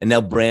 And now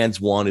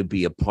brands want to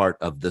be a part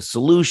of the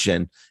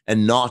solution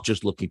and not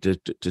just looking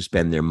to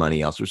spend their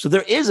money elsewhere. So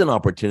there is an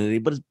opportunity,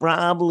 but it's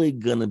probably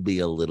going to be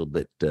a little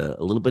bit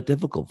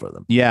difficult for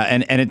them. Yeah.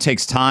 And it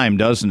takes time,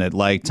 doesn't it?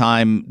 Like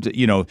time,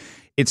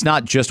 it's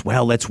not just,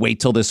 well, let's wait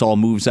till this all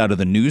moves out of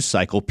the news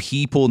cycle.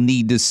 People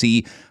need to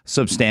see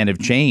substantive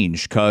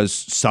change because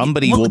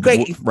somebody will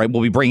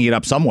be bringing it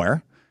up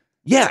somewhere.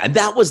 Yeah, and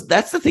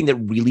that's the thing that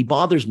really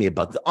bothers me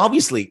about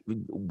obviously,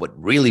 what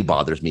really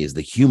bothers me is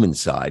the human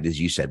side, as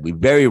you said. We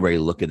very rarely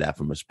look at that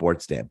from a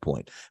sports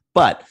standpoint.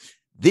 But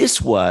this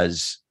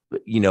was,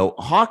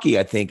 hockey,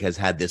 I think, has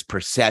had this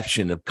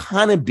perception of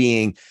kind of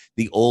being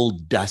the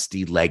old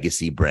dusty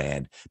legacy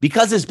brand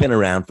because it's been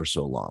around for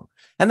so long.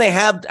 And they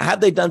have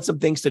they done some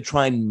things to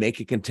try and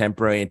make it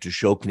contemporary and to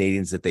show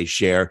Canadians that they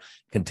share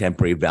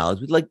contemporary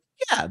values?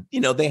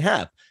 They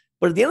have.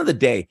 But at the end of the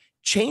day,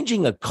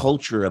 changing a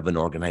culture of an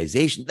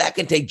organization, that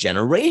can take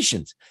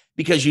generations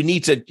because you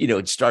need to,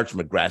 it starts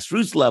from a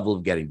grassroots level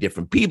of getting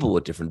different people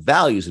with different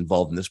values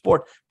involved in the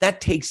sport.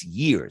 That takes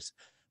years.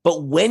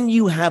 But when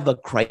you have a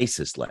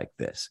crisis like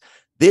this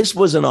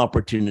was an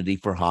opportunity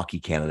for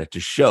Hockey Canada to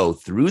show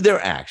through their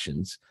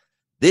actions,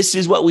 this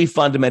is what we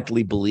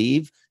fundamentally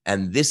believe.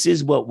 And this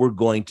is what we're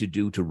going to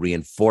do to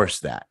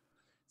reinforce that.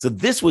 So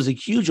this was a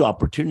huge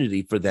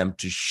opportunity for them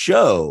to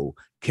show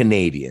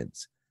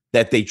Canadians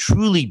that they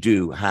truly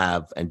do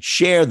have and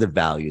share the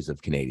values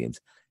of Canadians.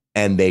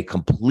 And they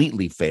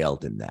completely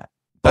failed in that,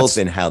 both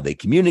in how they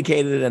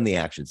communicated and the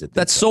actions that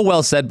they took. So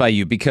well said by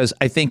you, because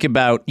I think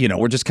about,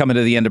 we're just coming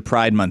to the end of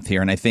Pride Month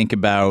here. And I think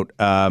about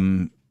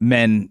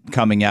men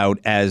coming out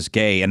as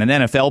gay. And an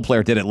NFL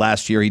player did it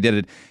last year. He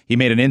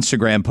made an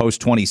Instagram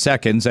post 20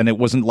 seconds, and it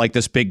wasn't like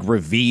this big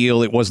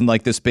reveal. It wasn't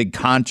like this big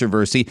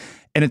controversy.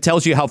 And it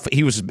tells you how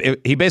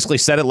he basically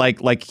said it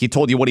like he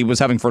told you what he was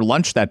having for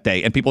lunch that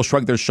day. And people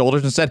shrugged their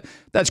shoulders and said,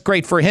 that's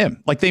great for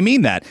him. Like they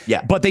mean that.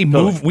 Yeah. But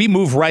we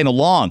move right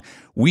along.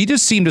 We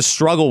just seem to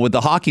struggle with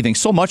the hockey thing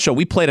so much so.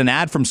 We played an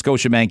ad from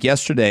Scotiabank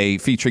yesterday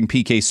featuring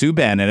PK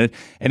Subban in it,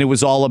 and it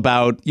was all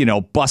about,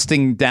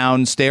 busting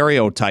down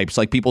stereotypes,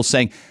 like people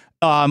saying,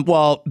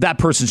 well, that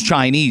person's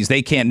Chinese.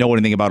 They can't know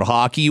anything about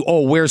hockey.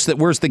 Oh, where's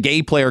the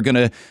gay player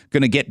gonna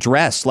get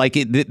dressed? Like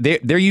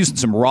they're using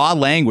some raw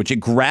language. It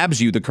grabs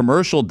you. The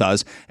commercial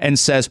does and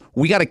says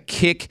we got to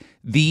kick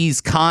these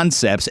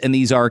concepts and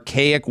these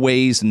archaic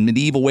ways and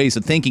medieval ways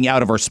of thinking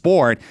out of our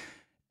sport.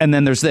 And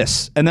then there's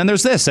this, and then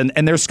there's this, and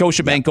there's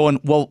Scotiabank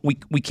going, well,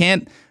 we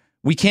can't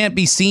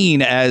be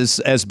seen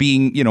as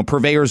being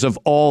purveyors of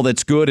all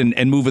that's good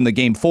and moving the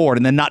game forward,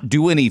 and then not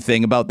do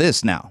anything about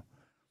this now.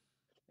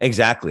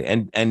 Exactly.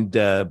 And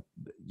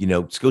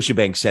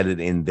Scotiabank said it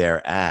in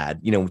their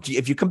ad.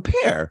 If you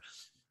compare,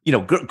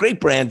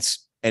 great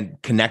brands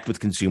and connect with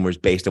consumers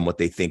based on what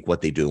they think, what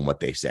they do, and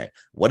what they say.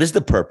 What is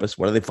the purpose?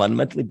 What do they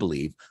fundamentally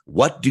believe?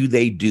 What do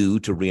they do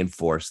to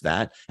reinforce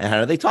that? And how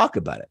do they talk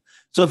about it?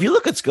 So if you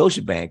look at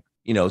Scotiabank,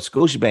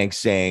 Scotiabank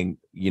saying,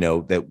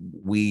 that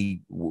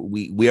we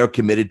are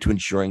committed to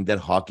ensuring that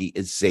hockey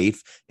is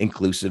safe,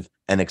 inclusive,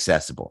 and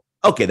accessible.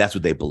 Okay, that's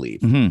what they believe.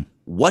 Mm-hmm.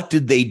 What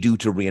did they do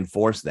to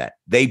reinforce that?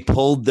 They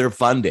pulled their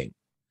funding.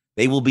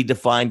 They will be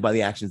defined by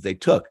the actions they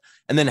took.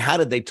 And then how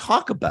did they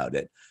talk about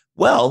it?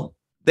 Well,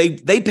 they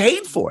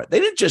paid for it. They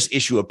didn't just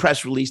issue a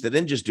press release. They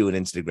didn't just do an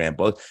Instagram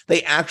post.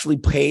 They actually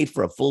paid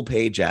for a full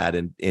page ad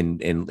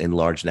in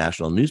large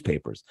national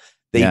newspapers.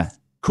 They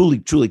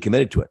truly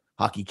committed to it.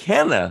 Hockey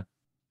Canada,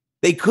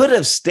 they could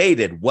have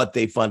stated what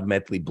they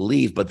fundamentally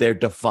believe, but they're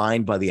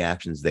defined by the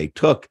actions they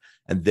took.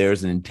 And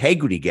there's an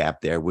integrity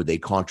gap there where they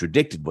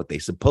contradicted what they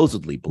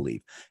supposedly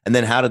believe. And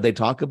then how did they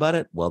talk about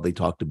it? Well, they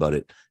talked about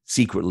it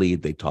secretly.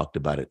 They talked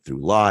about it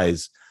through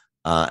lies.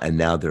 And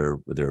now they're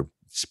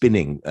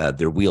spinning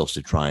their wheels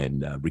to try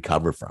and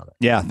recover from it.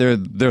 Yeah,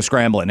 they're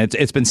scrambling.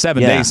 It's been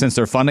 7 days since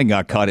their funding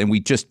got cut, and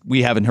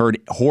we haven't heard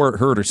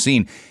or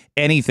seen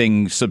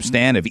anything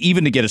substantive,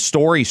 even to get a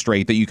story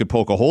straight that you could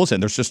poke a holes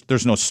in.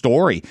 There's no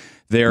story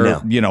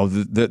there. No.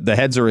 The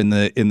heads are in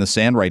the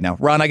sand right now.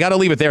 Ron, I got to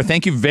leave it there.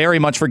 Thank you very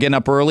much for getting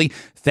up early.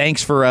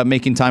 Thanks for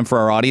making time for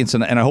our audience,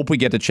 and I hope we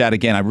get to chat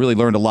again. I really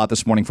learned a lot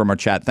this morning from our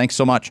chat. Thanks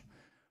so much.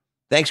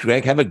 Thanks,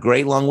 Greg. Have a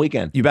great long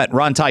weekend. You bet.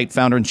 Ron Tite,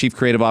 founder and chief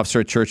creative officer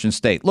at Church and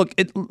State. Look,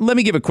 let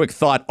me give a quick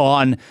thought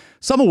on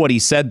some of what he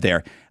said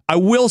there. I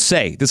will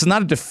say, this is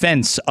not a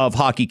defense of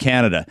Hockey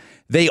Canada.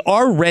 They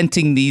are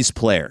renting these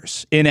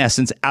players, in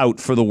essence,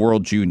 out for the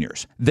World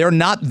Juniors. They're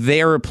not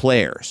their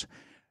players.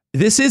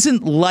 This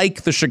isn't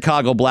like the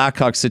Chicago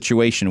Blackhawks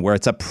situation where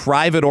it's a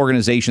private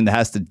organization that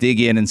has to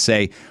dig in and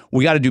say,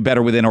 we got to do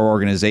better within our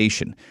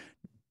organization.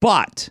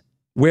 But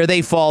where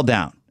they fall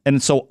down, and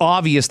it's so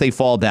obvious they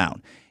fall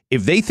down,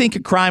 if they think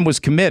a crime was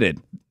committed,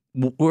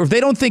 or if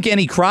they don't think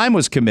any crime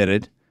was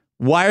committed,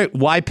 why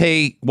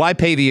pay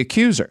the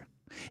accuser?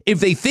 If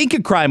they think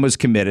a crime was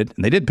committed,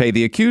 and they did pay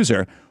the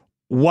accuser,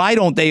 why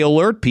don't they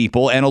alert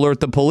people and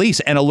alert the police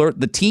and alert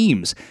the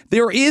teams?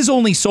 There is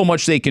only so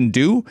much they can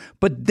do,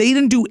 but they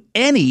didn't do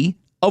any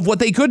of what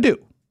they could do,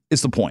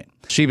 is the point.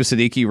 Sheba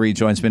Siddiqui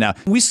rejoins me now.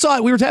 We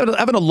were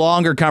having a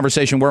longer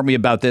conversation, weren't we,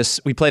 about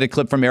this? We played a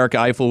clip from Eric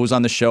Eiffel, who was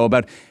on the show,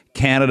 about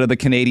Canada, the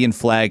Canadian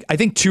flag. I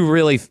think two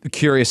really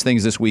curious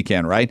things this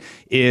weekend, right,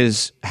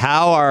 is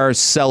how our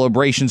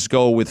celebrations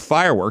go with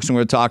fireworks. And we're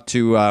going to talk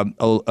to a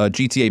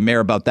GTA mayor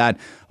about that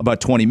about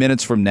 20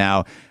 minutes from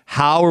now.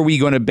 How are we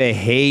going to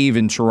behave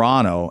in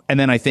Toronto? And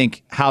then I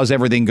think, how's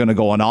everything going to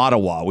go in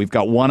Ottawa? We've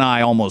got one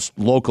eye almost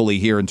locally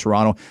here in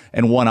Toronto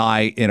and one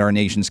eye in our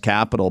nation's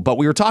capital. But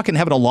we were having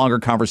a longer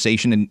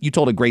conversation, and you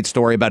told a great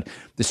story about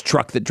this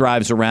truck that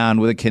drives around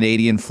with a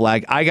Canadian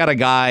flag. I got a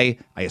guy,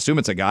 I assume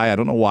it's a guy, I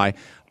don't know why,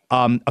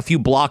 a few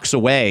blocks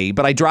away,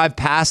 but I drive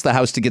past the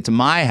house to get to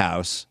my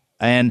house,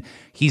 and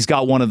he's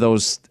got one of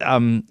those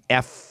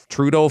F.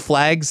 Trudeau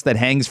flags that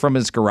hangs from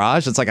his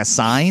garage. It's like a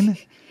sign.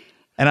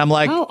 And I'm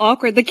like, how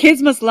awkward. The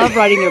kids must love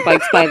riding their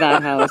bikes by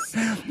that house.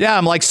 Yeah,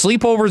 I'm like,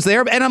 sleepovers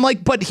there. And I'm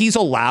like, but he's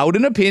allowed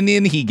an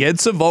opinion. He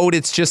gets a vote.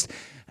 It's just,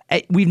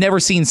 we've never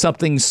seen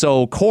something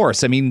so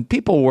coarse. I mean,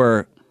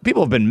 people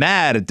have been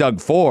mad at Doug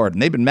Ford,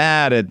 and they've been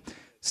mad at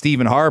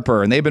Stephen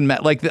Harper, and they've been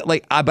mad,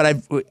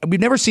 we've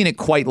never seen it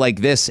quite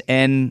like this.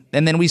 And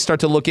then we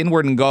start to look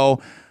inward and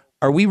go,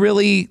 are we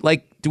really,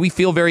 do we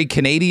feel very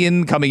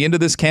Canadian coming into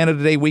this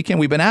Canada Day weekend?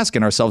 We've been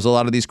asking ourselves a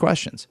lot of these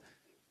questions.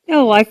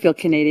 Oh, I feel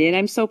Canadian.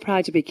 I'm so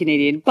proud to be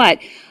Canadian. But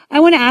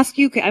I want to ask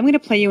you, I'm going to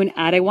play you an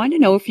ad. I want to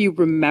know if you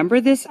remember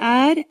this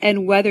ad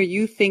and whether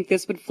you think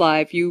this would fly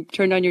if you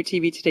turned on your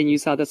TV today and you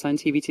saw this on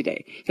TV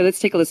today. So let's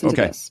take a listen to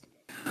this.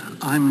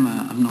 I'm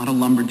not a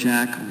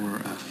lumberjack or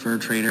a fur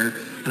trader,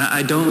 and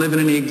I don't live in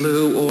an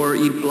igloo or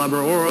eat blubber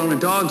or own a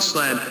dog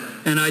sled.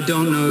 And I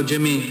don't know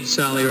Jimmy,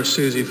 Sally, or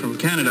Susie from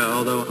Canada,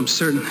 although I'm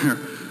certain they're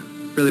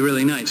really,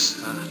 really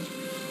nice.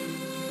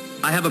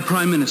 I have a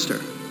prime minister,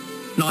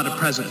 not a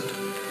president.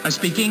 I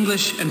speak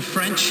English and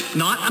French,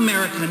 not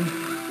American,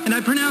 and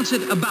I pronounce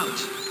it about,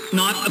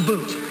 not a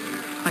boot.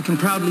 I can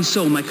proudly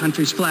sew my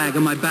country's flag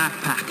on my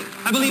backpack.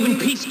 I believe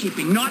in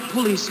peacekeeping, not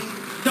policing.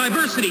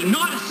 Diversity,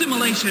 not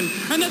assimilation,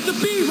 and that the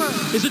beaver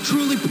is a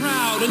truly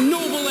proud and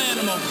noble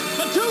animal.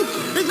 A toque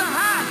is a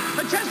hat,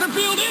 a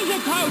Chesterfield is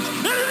a coat,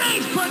 and it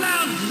is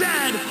pronounced Z,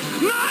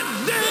 not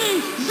Z.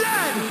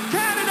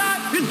 Canada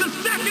is the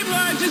second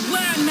largest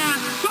landmass,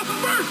 the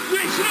first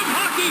nation of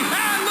hockey,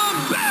 and the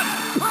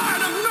best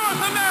part of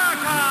North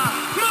America.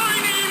 My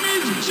name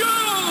is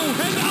Joe,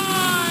 and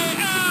I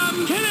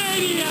am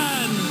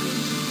Canadian.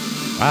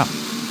 Wow.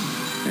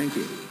 Thank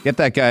you. Get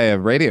that guy a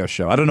radio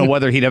show. I don't know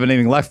whether he'd have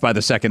anything left by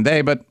the second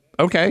day, but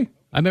okay.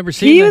 I remember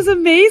seeing He was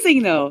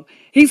amazing, though.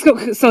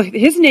 So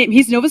his name,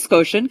 he's Nova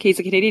Scotian. He's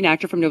a Canadian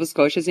actor from Nova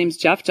Scotia. His name's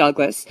Jeff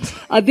Douglas.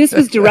 This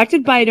was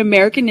directed by an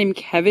American named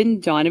Kevin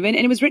Donovan,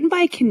 and it was written by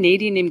a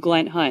Canadian named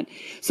Glenn Hunt.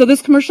 So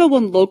this commercial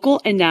won local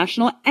and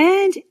national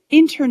and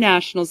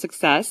international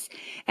success.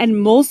 And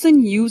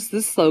Molson used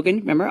this slogan,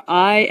 remember,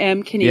 I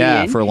am Canadian.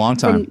 Yeah, for a long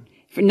time.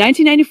 From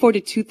 1994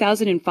 to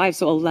 2005,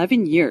 so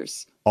 11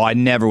 years. Oh, I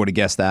never would have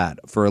guessed that.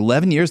 For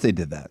 11 years, they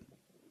did that.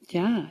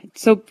 Yeah.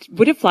 So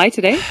would it fly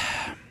today?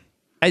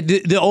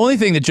 The only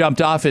thing that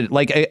jumped off it,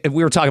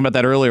 we were talking about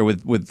that earlier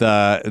with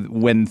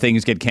when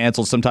things get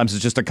canceled, sometimes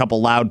it's just a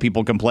couple loud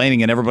people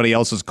complaining and everybody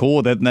else is cool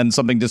with it, and then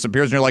something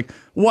disappears and you're like,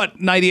 what?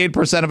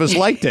 98% of us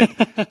liked it.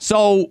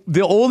 So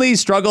the only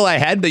struggle I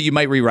had that you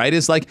might rewrite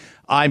is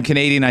I'm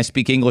Canadian, I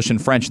speak English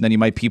and French, and then you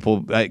might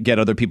get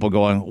other people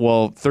going,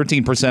 well,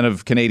 13%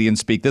 of Canadians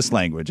speak this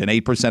language and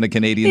 8% of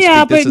Canadians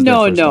speak this as their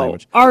first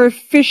language. Our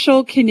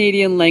official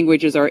Canadian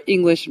languages are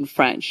English and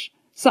French.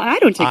 So I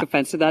don't take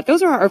offense to that.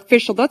 Those are our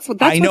official. That's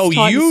I know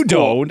you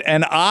don't,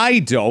 and I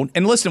don't.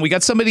 And listen, we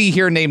got somebody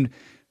here named,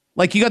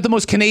 you got the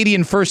most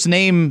Canadian first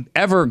name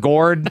ever,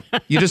 Gord.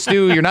 You just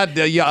do. You're not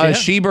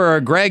Sheba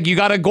or Greg. You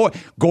got a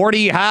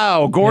Gordie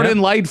Howe, Gordon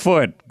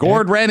Lightfoot,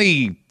 Gord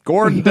Rennie,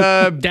 Gord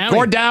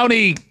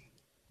Downey.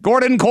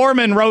 Gordon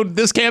Corman wrote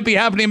 "This Can't Be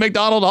Happening" at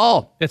McDonald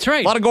Hall. That's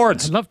right. A lot of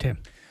Gords. I loved him.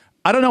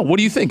 I don't know. What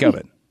do you think of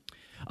it?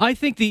 I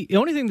think the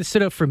only thing that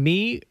stood out for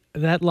me,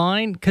 that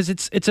line, because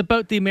it's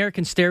about the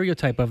American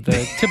stereotype of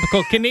the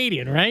typical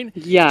Canadian, right?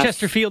 Yeah.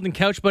 Chesterfield and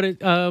couch, but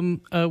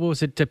what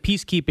was it?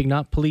 Peacekeeping,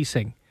 not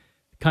policing.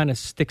 Kind of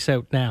sticks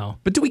out now.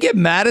 But do we get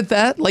mad at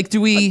that?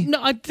 Do we?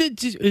 No,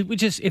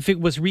 if it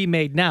was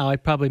remade now,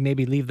 I'd probably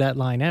maybe leave that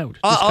line out.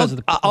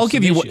 I'll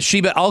give you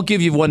Sheba. I'll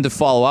give you one to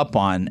follow up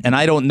on, and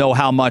I don't know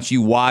how much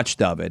you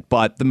watched of it,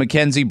 but the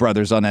McKenzie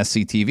brothers on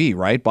SCTV,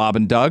 right? Bob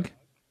and Doug.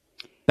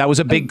 That was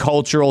a big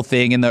cultural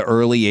thing in the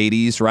early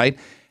 '80s, right?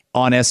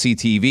 on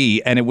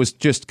SCTV, and it was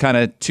just kind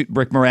of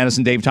Rick Moranis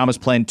and Dave Thomas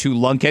playing two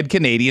lunkhead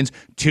Canadians,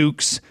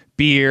 toques,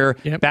 beer,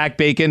 back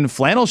bacon,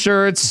 flannel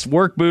shirts,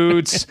 work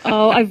boots.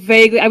 Oh, I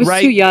was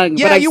right? too young.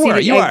 Yeah, but I've you seen were.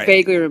 it. You I are.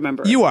 vaguely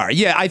remember. You are.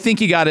 Yeah, I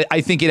think you got it.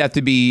 I think you'd have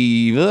to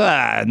be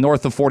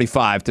north of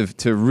 45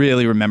 to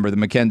really remember the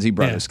McKenzie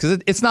brothers, because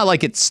it's not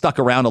like it stuck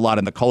around a lot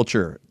in the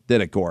culture,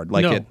 did it, Gord?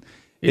 Like No.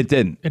 it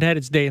didn't. It had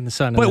its day in the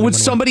sun. But would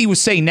somebody would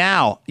say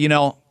now,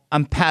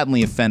 I'm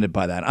patently offended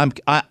by that.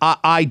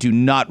 I do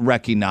not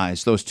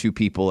recognize those two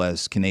people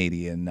as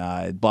Canadian.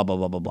 Blah blah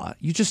blah blah blah.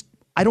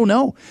 I don't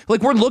know.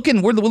 Like we're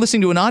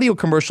listening to an audio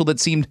commercial that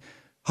seemed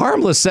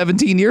harmless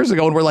 17 years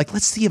ago, and we're like,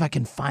 let's see if I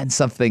can find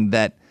something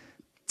that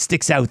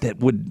sticks out that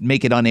would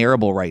make it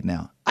unairable right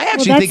now. I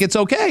actually think it's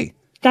okay.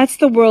 That's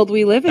the world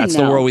we live in. That's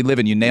the world we live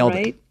in. You nailed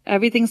it.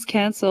 Everything's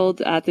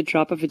canceled at the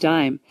drop of a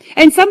dime.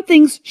 And some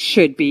things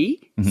should be.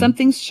 Mm-hmm. Some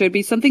things should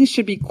be. Some things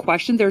should be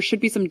questioned. There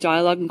should be some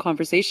dialogue and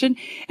conversation.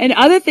 And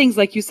other things,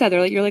 like you said,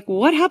 you're like,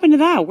 what happened to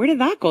that? Where did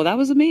that go? That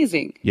was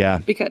amazing. Yeah.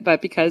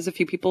 Because a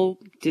few people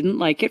didn't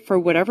like it for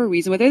whatever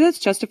reason, whether that's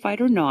justified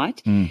or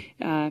not,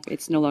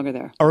 it's no longer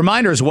there. A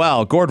reminder as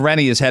well, Gord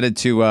Rennie is headed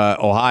to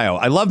Ohio.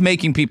 I love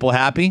making people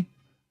happy.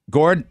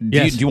 Gord, do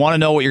you want to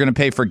know what you're going to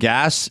pay for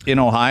gas in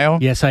Ohio?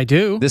 Yes, I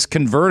do. This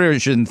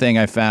conversion thing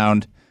I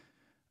found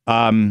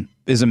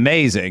is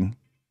amazing.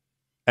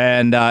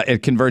 And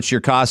it converts your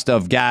cost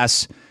of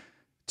gas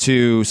so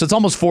it's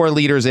almost 4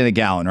 liters in a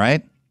gallon,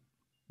 right?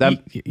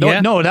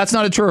 No, that's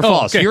not a true or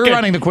false. Okay, You're good.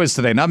 running the quiz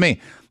today, not me.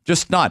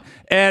 Just not.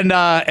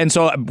 And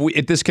so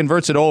this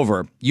converts it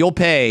over. You'll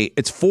pay,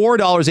 it's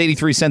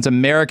 $4.83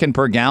 American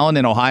per gallon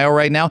in Ohio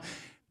right now.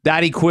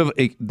 That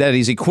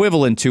is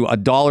equivalent to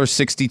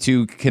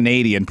 $1.62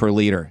 Canadian per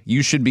liter.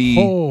 You should be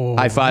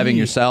high-fiving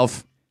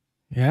yourself.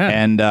 Yeah.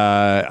 And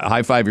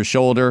high-five your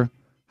shoulder.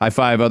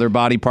 High-five other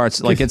body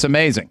parts. Like, it's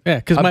amazing. Yeah,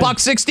 because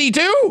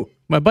 $1.62.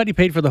 My buddy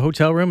paid for the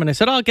hotel room, and I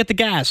said, I'll get the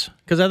gas,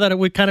 because I thought it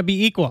would kind of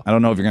be equal. I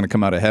don't know if you're going to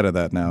come out ahead of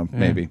that now.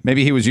 Maybe.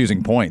 Maybe he was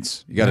using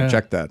points. You got to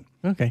check that.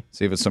 Okay.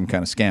 See if it's some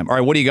kind of scam. All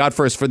right, what do you got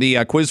for us for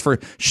the quiz for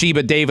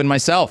Sheba, Dave, and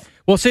myself?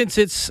 Well, since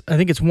I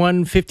think it's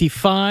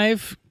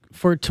 155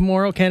 for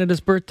tomorrow, Canada's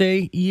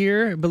birthday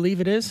year, I believe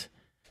it is.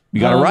 You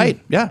got it right.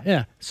 Yeah.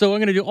 Yeah. So I'm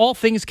going to do all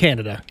things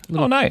Canada.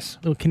 Nice.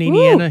 Little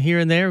Canadiana here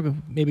and there,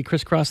 maybe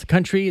crisscross the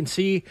country and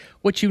see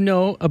what you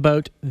know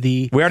about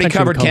the We already country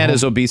covered called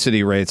Canada's home.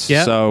 obesity rates,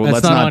 Yeah, so that's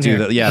let's not do here.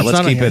 that. Yeah, That's let's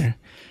not on keep it. here.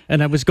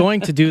 And I was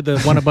going to do the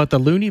one about the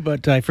loony,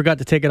 but I forgot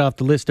to take it off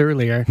the list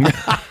earlier. So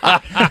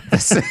I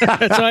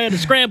had to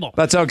scramble.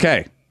 That's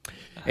okay.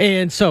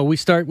 And so we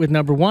start with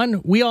number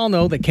 1. We all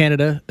know that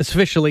Canada is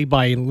officially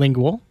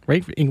bilingual,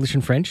 right? English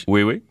and French.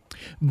 Oui.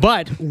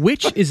 But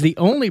which is the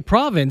only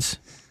province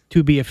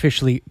to be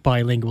officially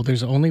bilingual?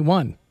 There's only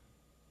one.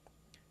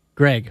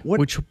 Greg,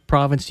 which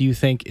province do you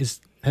think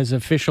has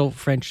official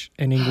French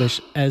and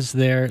English as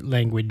their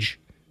language?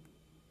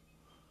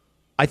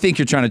 I think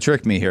you're trying to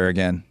trick me here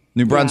again.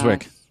 New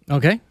Brunswick.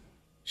 Okay.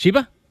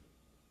 Sheba?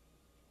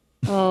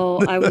 Oh,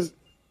 that's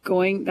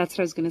what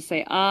I was going to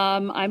say.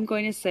 I'm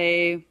going to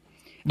say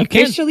You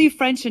can- officially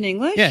French and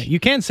English. Yeah, you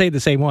can say the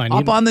same one.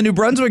 Up on the New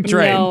Brunswick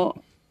train.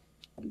 No,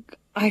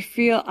 I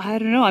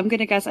don't know. I'm going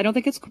to guess. I don't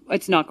think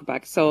it's not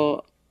Quebec.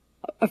 So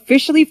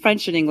officially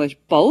French and English,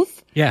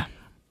 both. Yeah.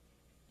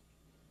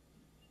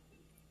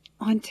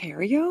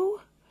 Ontario?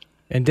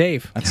 And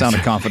Dave. That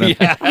sounded confident.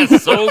 Yeah,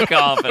 so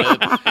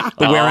confident.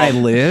 Where I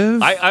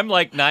live? I'm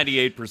like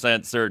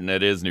 98% certain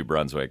it is New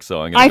Brunswick,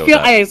 so I'm going to go with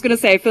that. I was going to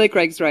say, I feel like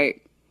Greg's right.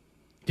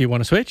 Do you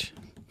want to switch?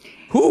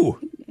 Who?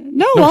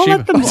 No, I'll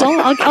let them.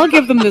 I'll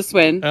give them this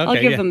win. I'll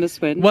Okay, give yeah. them this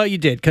win. Well, you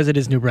did, because it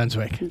is New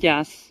Brunswick.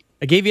 Yes.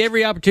 I gave you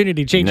every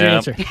opportunity to change your Yeah.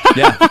 answer.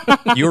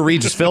 Yeah. You were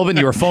Regis Philbin.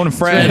 You were phone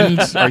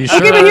friends. Are you sure?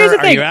 Okay, but here's the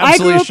thing. Are you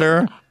absolutely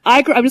sure?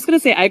 I'm just going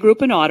to say I grew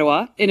up in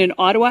Ottawa, and in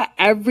Ottawa,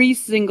 every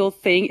single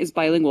thing is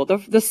bilingual.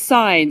 The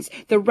signs,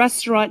 the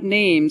restaurant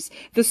names,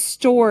 the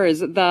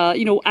stores,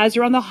 as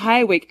you're on the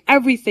highway,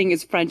 everything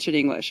is French and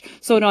English.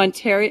 So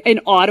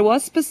in Ottawa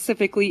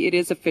specifically, it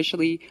is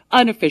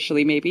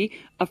unofficially maybe,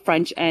 a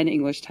French and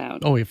English town.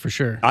 Oh, yeah, for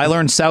sure. I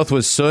learned South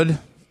was Sud.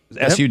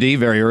 SUD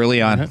very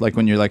early on. Like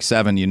when you're like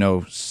 7, you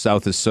know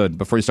South is Sud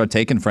before you start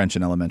taking French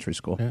in elementary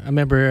school. I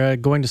remember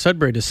going to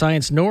Sudbury to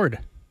Science Nord.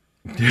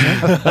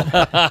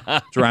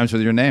 It rhymes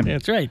with your name.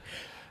 That's right.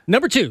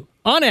 Number 2,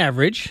 on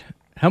average,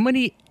 how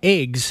many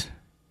eggs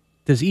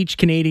does each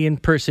Canadian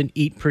person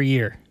eat per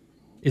year?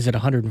 Is it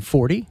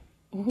 140,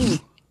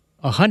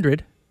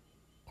 100,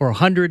 or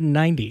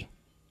 190?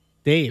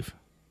 Dave.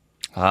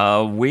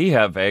 We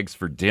have eggs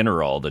for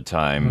dinner all the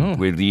time. Oh.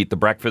 We eat the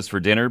breakfast for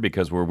dinner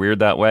because we're weird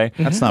that way.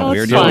 That's not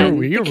weird. It's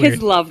fun. You're The kids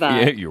weird. love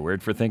that. Yeah, you're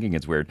weird for thinking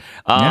it's weird.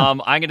 I'm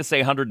going to say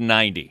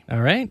 190. All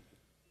right.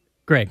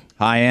 Greg.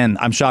 High end.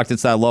 I'm shocked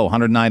it's that low.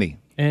 190.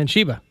 And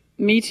Sheba.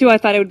 Me too. I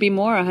thought it would be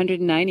more,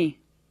 190.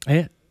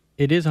 Yeah,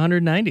 it is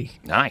 190.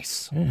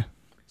 Nice.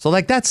 So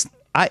like that's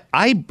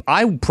I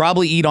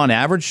probably eat on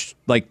average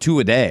like 2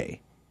 a day.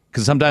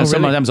 Because sometimes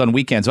on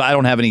weekends, I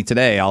don't have any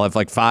today. I'll have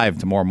like 5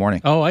 tomorrow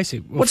morning. Oh, I see.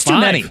 Well, What's 5. too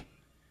many? I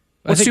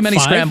What's think too many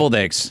 5. scrambled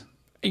eggs?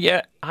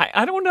 Yeah,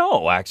 I don't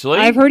know, actually.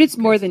 I've heard it's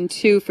more than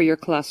 2 for your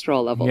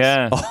cholesterol levels.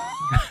 Yeah.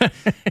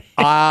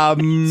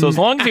 So as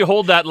long as you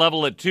hold that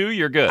level at 2,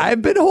 you're good.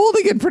 I've been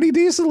holding it pretty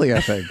decently,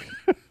 I think.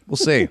 We'll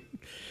see.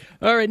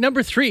 All right,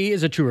 number 3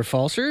 is a true or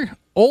falser.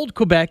 Old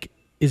Quebec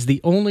is the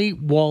only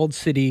walled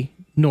city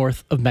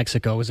north of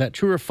Mexico. Is that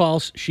true or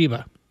false,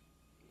 Sheba?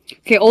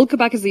 Okay, Old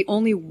Quebec is the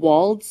only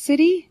walled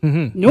city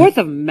Mm-hmm. north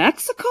of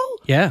Mexico?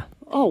 Yeah.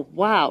 Oh,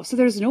 wow. So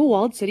there's no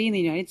walled city in the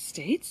United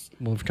States?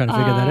 We're trying to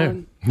figure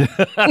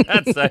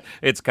that out.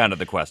 It's kind of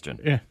the question.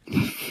 Yeah.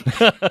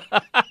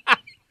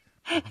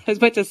 I was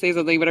about to say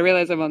something, but I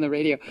realized I'm on the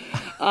radio.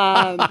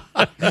 I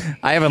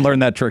haven't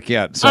learned that trick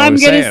yet. So I'm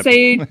going to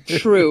say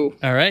true.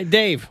 All right,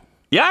 Dave.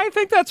 Yeah, I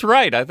think that's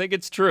right. I think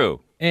it's true.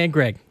 And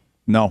Greg.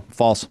 No,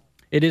 false.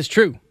 It is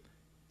true.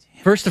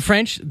 First the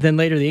French, then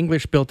later the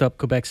English built up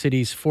Quebec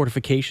City's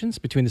fortifications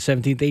between the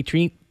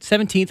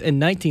 17th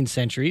and 19th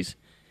centuries.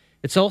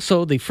 It's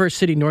also the first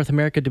city in North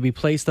America to be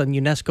placed on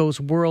UNESCO's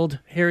World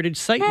Heritage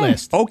Site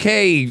list.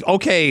 Okay.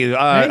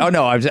 Right? Oh,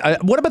 no.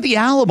 What about the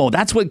Alamo?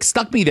 That's what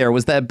stuck me there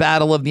was that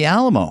Battle of the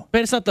Alamo.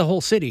 But it's not the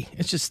whole city.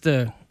 It's just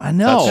the... I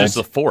know. That's just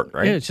the fort,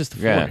 right? Yeah, it's just the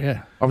fort,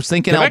 yeah. I was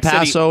thinking Quebec El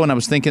Paso City- and I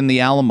was thinking the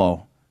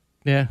Alamo.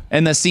 Yeah.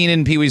 And the scene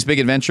in Pee-wee's Big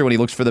Adventure when he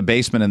looks for the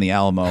basement in the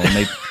Alamo and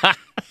they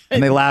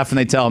and they laugh and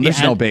they tell him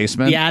there's no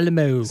basement. The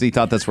Alamo. 'Cause he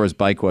thought that's where his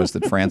bike was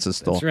that Francis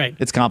stole. That's right.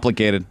 It's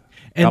complicated.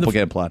 And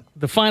Complicated plot.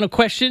 The final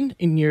question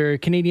in your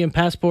Canadian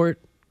passport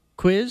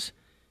quiz.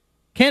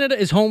 Canada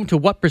is home to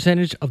what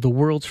percentage of the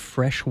world's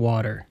fresh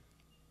water?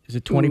 Is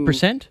it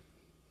 20%,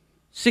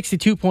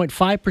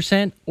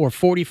 62.5%, or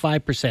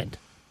 45%?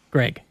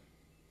 Greg.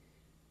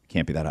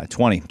 Can't be that high.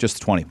 20.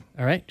 Just 20.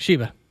 All right.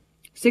 Sheba.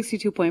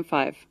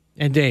 62.5.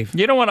 And Dave.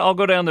 You know what? I'll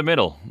go down the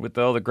middle. With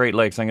all the Great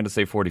Lakes, I'm going to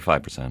say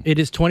 45%. It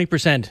is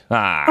 20%.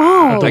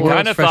 I The kind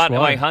world's of fresh thought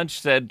water. my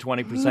hunch said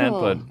 20%,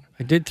 but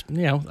I did,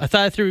 I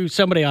thought I threw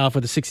somebody off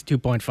with a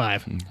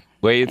 62.5.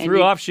 well, you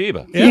threw off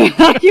Sheba. You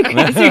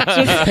guys are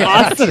just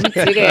awesome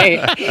today.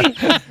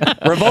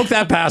 Revoke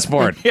that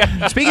passport.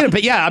 Speaking of,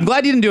 I'm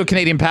glad you didn't do a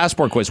Canadian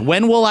passport quiz.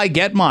 When will I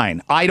get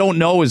mine? I don't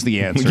know is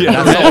the answer.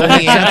 That's the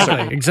only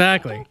answer.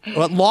 Exactly.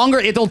 Well, longer.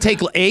 It'll take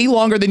A,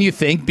 longer than you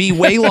think. B,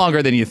 way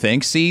longer than you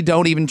think. C,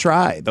 don't even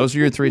try. Those are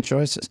your 3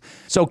 choices.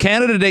 So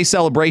Canada Day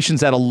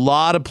celebrations at a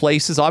lot of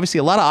places. Obviously,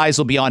 a lot of eyes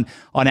will be on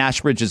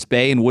Ashbridges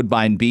Bay and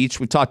Woodbine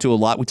Beach. We talked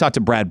to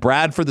Brad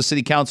Bradford, the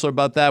city councilor,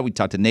 about that. We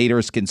talked to Nate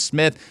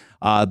Erskine-Smith,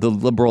 the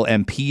Liberal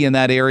MP in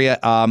that area.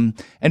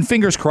 And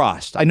fingers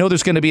crossed. I know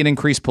there's going to be an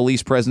increased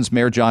police presence.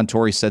 Mayor John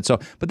Tory said so.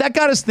 But that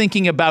got us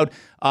thinking about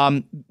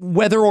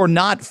whether or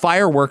not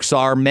fireworks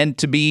are meant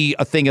to be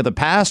a thing of the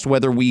past,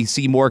 whether we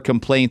see more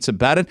complaints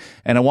about it.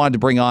 And I wanted to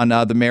bring on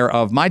the mayor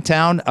of my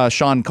town,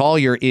 Sean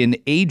Collier, in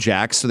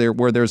Ajax,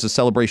 where there's a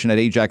celebration at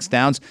Ajax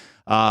Downs.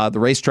 The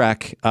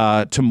racetrack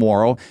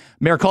tomorrow.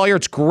 Mayor Collier,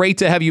 it's great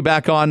to have you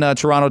back on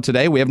Toronto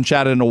today. We haven't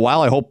chatted in a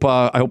while. I hope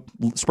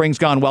spring's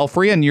gone well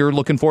for you and you're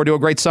looking forward to a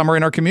great summer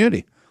in our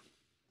community.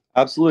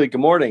 Absolutely.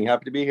 Good morning.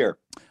 Happy to be here.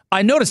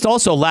 I noticed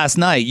also last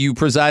night you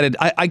presided.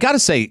 I got to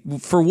say,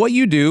 for what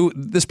you do,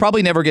 this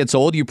probably never gets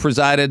old. You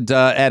presided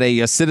at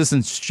a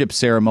citizenship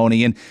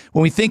ceremony. And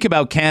when we think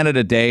about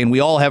Canada Day, and we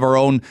all have our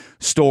own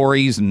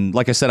stories, and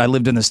like I said, I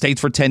lived in the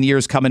States for 10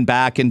 years, coming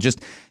back, and just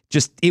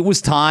it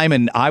was time,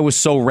 and I was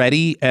so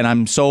ready, and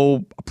I'm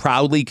so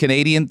proudly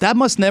Canadian. That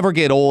must never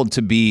get old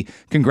to be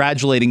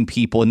congratulating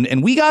people.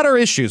 And we got our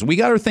issues. We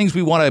got our things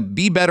we want to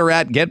be better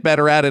at, get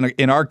better at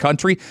in our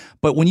country.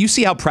 But when you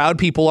see how proud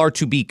people are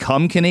to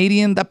become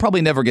Canadian, that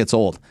probably never gets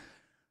old.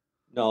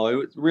 No, it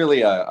was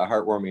really a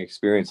heartwarming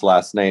experience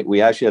last night.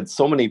 We actually had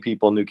so many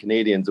people, new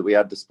Canadians, that we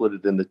had to split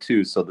it into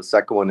 2. So the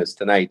second one is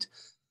tonight.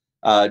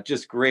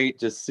 Just great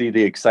to see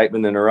the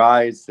excitement in our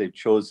eyes. They've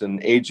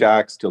chosen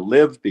Ajax to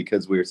live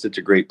because we are such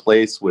a great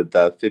place with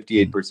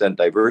 58%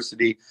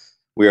 diversity.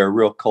 We are a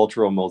real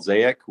cultural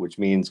mosaic, which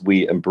means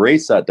we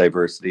embrace that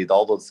diversity,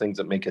 all those things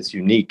that make us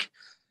unique.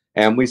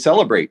 And we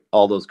celebrate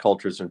all those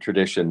cultures and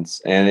traditions.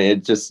 And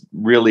it just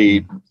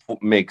really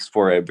makes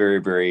for a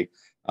very, very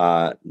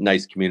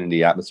nice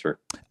community atmosphere.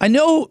 I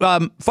know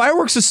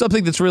fireworks is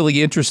something that's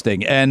really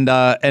interesting, and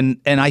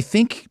I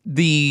think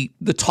the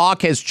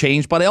talk has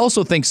changed, but I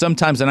also think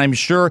sometimes, and I'm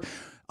sure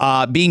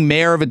being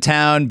mayor of a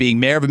town, being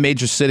mayor of a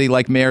major city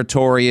like Mayor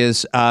Tory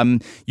is,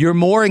 you're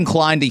more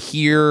inclined to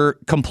hear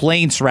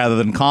complaints rather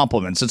than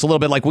compliments. It's a little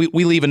bit like we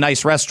leave a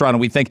nice restaurant and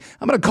we think,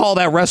 I'm going to call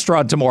that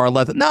restaurant tomorrow.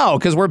 No,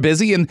 because we're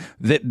busy and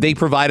they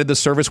provided the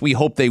service we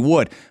hoped they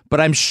would. But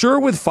I'm sure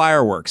with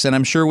fireworks and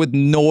I'm sure with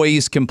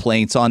noise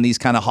complaints on these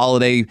kind of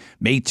holiday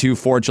May 2,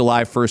 4,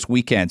 July 1st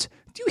weekends,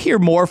 do you hear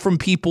more from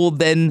people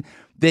than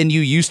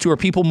you used to? Are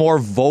people more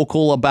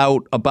vocal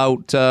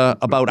about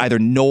either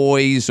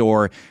noise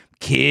or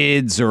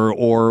kids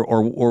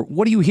or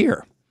what do you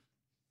hear?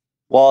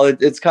 Well,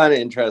 it's kind of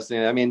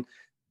interesting. I mean,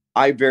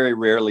 I very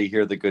rarely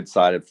hear the good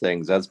side of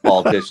things. As a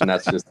politician,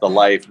 that's just the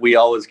life. We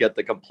always get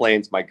the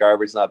complaints. My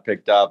garbage not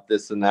picked up,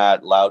 this and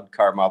that, loud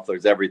car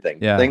mufflers, everything.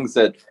 Yeah. Things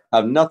that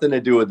have nothing to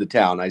do with the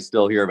town. I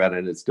still hear about it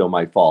and it's still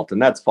my fault. And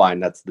that's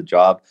fine. That's the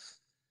job.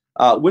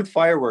 With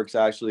fireworks,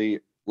 actually,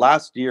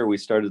 last year we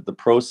started the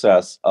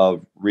process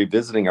of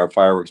revisiting our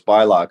fireworks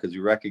bylaw because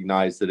we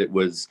recognized that it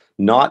was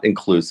not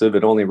inclusive.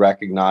 It only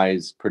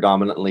recognized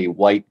predominantly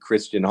white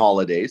Christian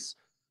holidays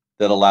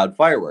that allowed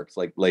fireworks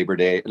like Labor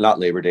Day, not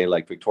Labor Day,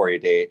 like Victoria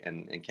Day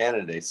and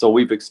Canada Day. So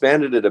we've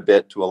expanded it a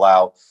bit to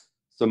allow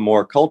some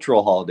more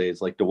cultural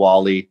holidays like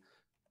Diwali,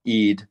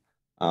 Eid,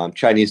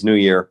 Chinese New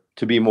Year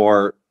to be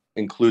more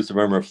inclusive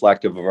and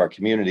reflective of our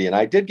community. And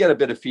I did get a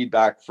bit of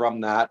feedback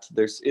from that.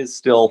 There is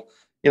still,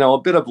 a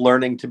bit of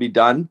learning to be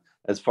done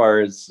as far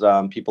as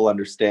people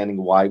understanding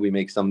why we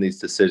make some of these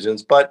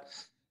decisions. But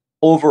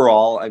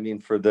overall, I mean,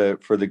 for the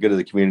good of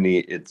the community,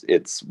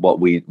 it's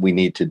what we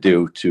need to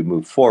do to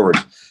move forward.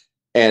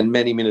 And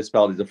many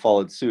municipalities have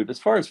followed suit. As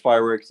far as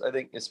fireworks, I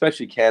think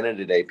especially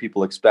Canada Day,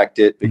 people expect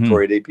it.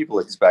 Victoria Day, people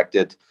expect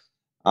it.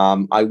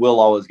 I will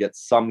always get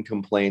some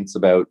complaints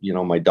about,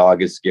 my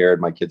dog is scared,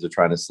 my kids are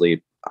trying to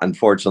sleep.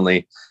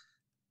 Unfortunately,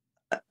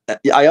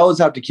 I always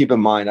have to keep in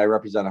mind, I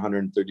represent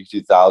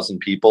 132,000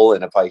 people.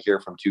 And if I hear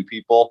from 2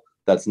 people,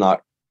 that's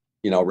not,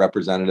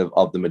 representative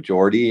of the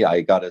majority.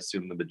 I got to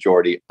assume the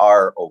majority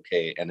are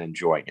okay and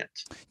enjoying it.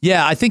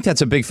 Yeah, I think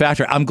that's a big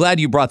factor. I'm glad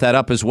you brought that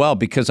up as well,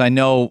 because I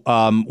know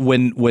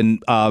when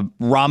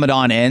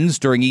Ramadan ends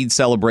during Eid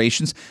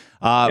celebrations,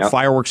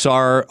 fireworks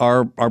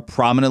are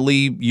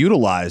prominently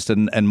utilized,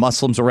 and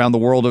Muslims around the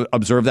world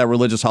observe that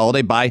religious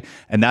holiday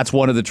and that's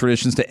one of the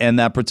traditions to end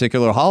that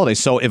particular holiday.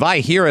 So if I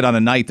hear it on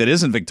a night that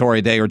isn't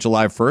Victoria Day or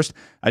July 1st,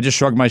 I just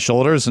shrug my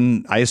shoulders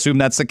and I assume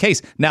that's the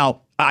case.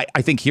 Now,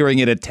 I think hearing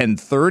it at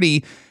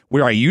 10:30,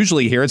 where I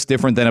usually hear it's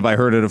different than if I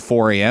heard it at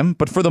 4 a.m.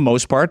 But for the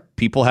most part,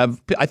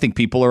 I think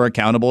people are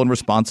accountable and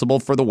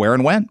responsible for the where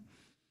and when.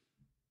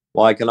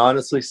 Well, I can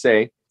honestly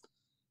say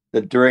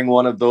that during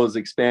one of those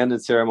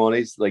expanded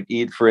ceremonies, like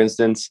Eid, for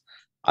instance,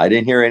 I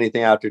didn't hear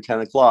anything after 10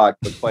 o'clock,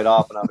 but quite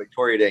often on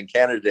Victoria Day and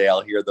Canada Day,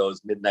 I'll hear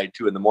those midnight,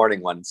 2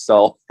 a.m. ones.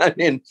 So, I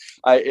mean,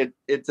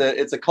 it's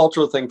a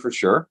cultural thing for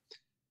sure.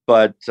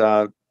 But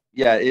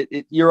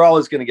you're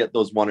always going to get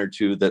those 1 or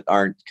 2 that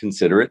aren't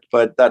considerate,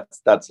 but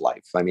that's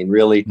life. I mean,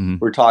 really,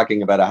 we're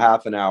talking about a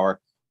half an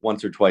hour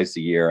once or twice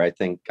a year. I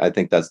think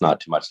that's not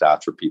too much to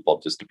ask for people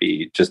just to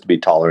be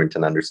tolerant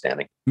and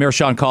understanding. Mayor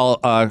Sean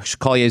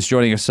Collier is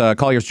joining us.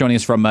 Collier's joining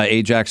us from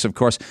Ajax, of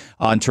course,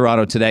 on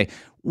Toronto today.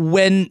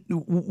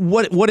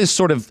 What is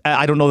sort of,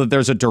 I don't know that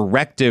there's a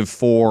directive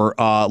for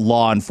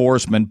law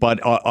enforcement, but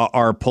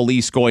are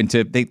police going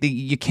to,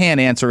 you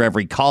can't answer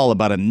every call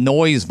about a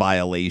noise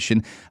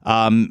violation,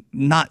 and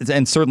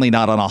certainly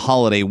not on a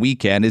holiday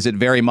weekend. Is it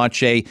very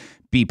much a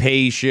be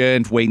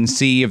patient, wait and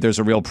see if there's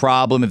a real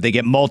problem, if they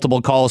get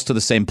multiple calls to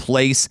the same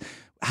place?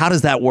 How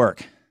does that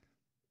work?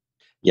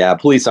 Yeah,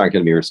 police aren't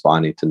going to be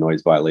responding to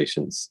noise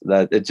violations.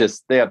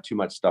 They have too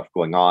much stuff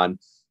going on.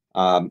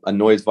 A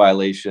noise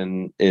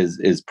violation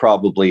is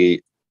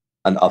probably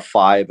a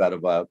 5 out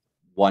of a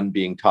 1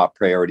 being top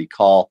priority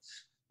call.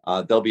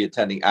 They'll be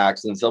attending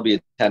accidents. They'll be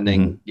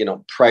attending,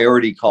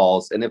 priority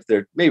calls. And if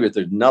there's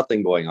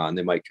nothing going on,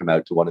 they might come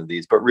out to one of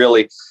these. But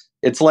really,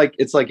 it's like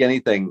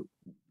anything.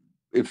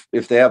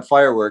 If they have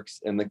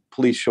fireworks and the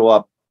police show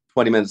up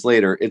 20 minutes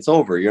later, it's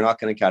over. You're not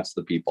going to catch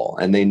the people,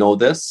 and they know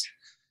this.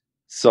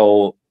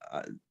 So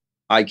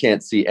I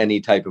can't see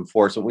any type of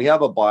enforcement. We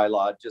have a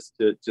bylaw just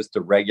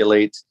to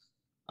regulate.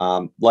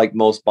 Like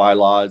most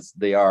bylaws,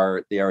 they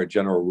are a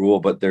general rule,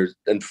 but there's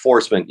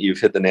enforcement.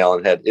 You've hit the nail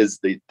on the head, is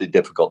the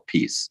difficult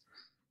piece.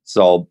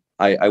 So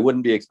I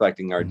wouldn't be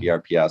expecting our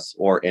DRPS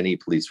or any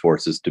police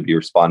forces to be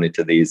responding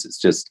to these.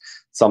 It's just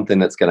something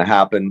that's going to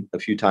happen a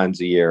few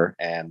times a year,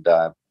 and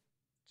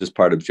just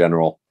part of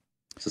general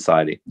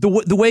society.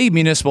 The way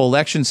municipal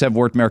elections have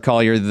worked, Mayor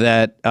Collier,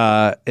 that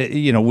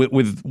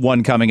with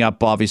one coming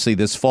up obviously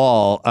this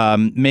fall,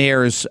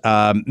 mayors,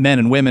 men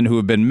and women who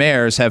have been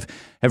mayors have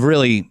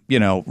really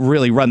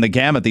run the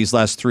gamut these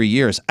last 3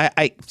 years.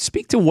 I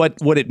speak to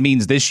what it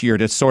means this year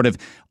to sort of,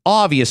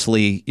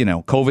 obviously,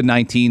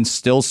 COVID-19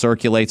 still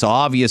circulates.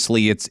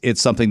 Obviously,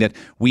 it's something that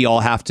we all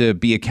have to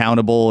be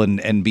accountable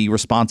and be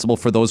responsible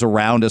for those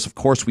around us. Of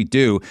course we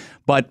do.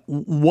 But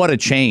what a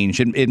change.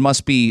 It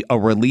must be a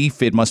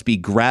relief. It must be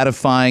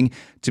gratifying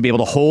to be able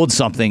to hold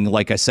something,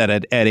 like I said,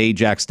 at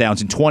Ajax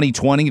Downs. In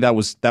 2020, that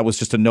was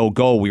just a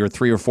no-go. We were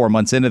 3 or 4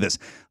 months into this.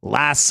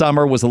 Last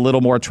summer was a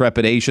little more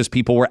trepidatious.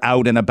 People were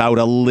out and about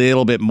a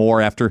little bit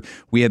more after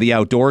we had the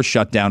outdoors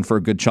shut down for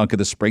a good chunk of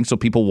the spring, so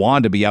people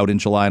wanted to be out in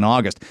July and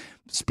August.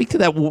 Speak to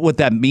that, what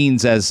that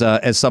means as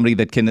somebody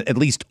that can at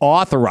least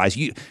authorize.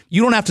 You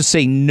don't have to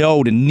say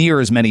no to near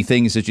as many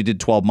things as you did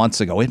 12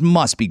 months ago. It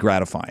must be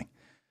gratifying.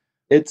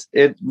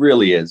 It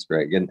really is,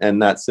 Greg.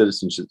 And that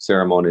citizenship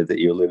ceremony that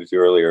you alluded to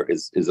earlier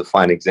is a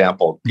fine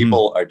example.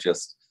 People are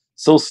just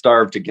so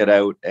starved to get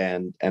out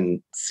and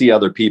see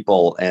other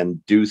people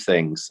and do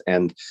things.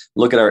 And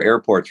look at our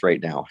airports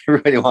right now.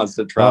 Everybody wants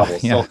to travel.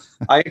 So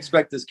I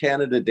expect this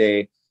Canada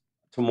Day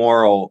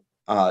tomorrow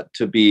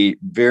to be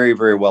very,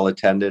 very well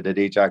attended at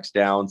Ajax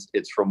Downs.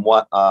 It's from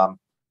what?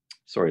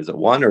 Is it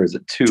 1 or is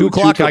it 2? 2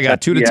 o'clock. I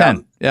got 2 to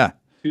 10. Yeah.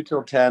 2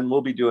 till 10.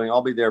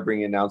 I'll be there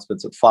bringing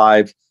announcements at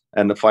 5.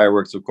 And the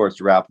fireworks, of course,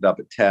 to wrap it up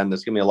at 10.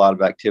 There's going to be a lot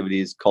of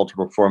activities,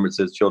 cultural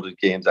performances, children's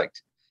games,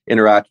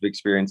 interactive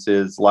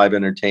experiences, live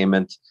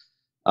entertainment,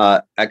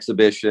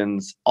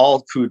 exhibitions,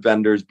 all food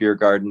vendors, beer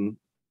garden,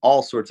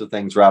 all sorts of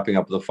things wrapping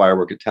up with the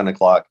firework at 10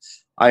 o'clock.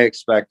 I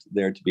expect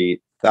there to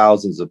be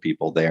thousands of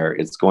people there.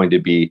 It's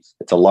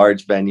a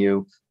large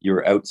venue.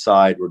 You're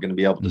outside. We're going to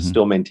be able to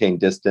still maintain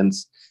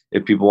distance.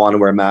 If people want to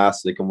wear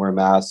masks, they can wear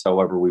masks.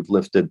 However, we've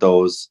lifted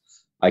those.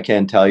 I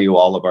can tell you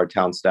all of our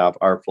town staff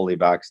are fully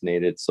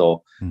vaccinated.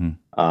 So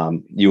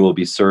you will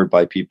be served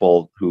by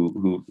people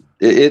who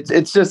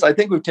it's just, I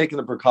think we've taken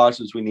the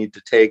precautions we need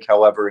to take.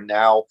 However,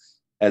 now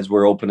as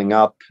we're opening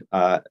up,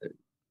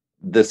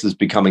 this is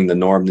becoming the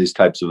norm, these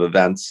types of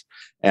events.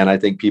 And I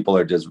think people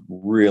are just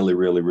really,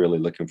 really, really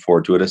looking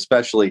forward to it,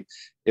 especially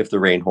if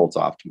the rain holds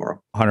off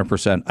tomorrow.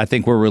 100%. I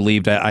think we're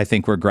relieved. I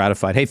think we're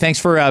gratified. Hey, thanks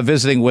for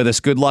visiting with us.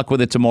 Good luck with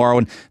it tomorrow.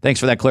 And thanks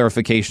for that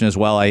clarification as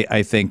well.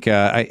 I think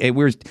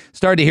we're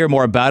starting to hear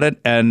more about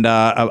it and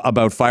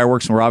about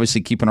fireworks. And we're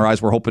obviously keeping our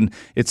eyes. We're hoping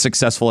it's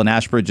successful in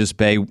Ashbridges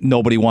Bay.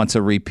 Nobody wants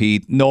a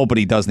repeat.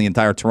 Nobody does in the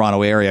entire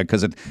Toronto area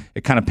because it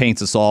kind of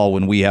paints us all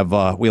when we have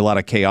a lot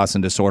of chaos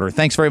and disorder.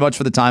 Thanks very much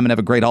for the time and have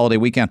a great holiday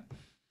weekend.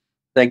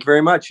 Thank you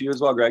very much. You as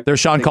well, Greg. There's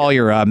Sean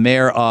Collier,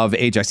 mayor of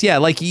Ajax. Yeah,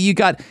 like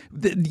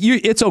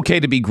it's okay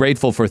to be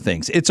grateful for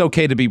things. It's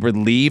okay to be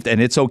relieved,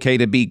 and it's okay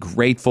to be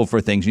grateful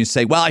for things. You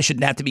say, well, I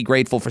shouldn't have to be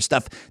grateful for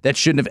stuff that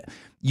shouldn't have.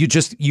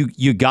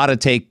 You got to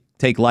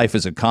take life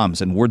as it comes,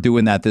 and we're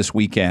doing that this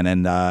weekend.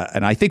 And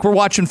I think we're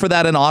watching for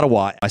that in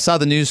Ottawa. I saw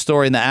the news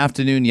story in the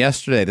afternoon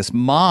yesterday. This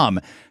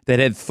mom that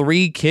had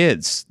 3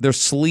 kids. They're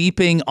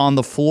sleeping on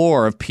the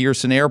floor of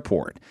Pearson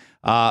Airport.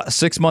 A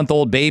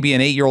 6-month-old baby,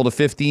 an 8-year-old, a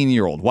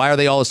 15-year-old. Why are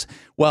they all?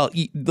 Well,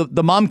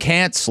 the mom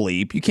can't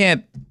sleep. You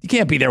can't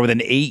be there with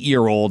an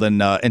 8-year-old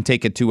and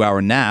take a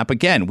 2-hour nap.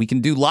 Again, we can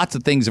do lots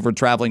of things if we're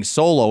traveling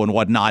solo and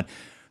whatnot.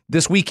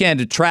 This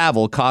weekend to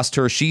travel cost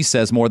her, she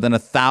says, more than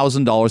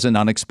 $1,000 in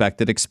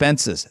unexpected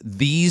expenses.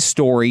 These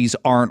stories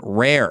aren't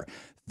rare.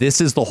 This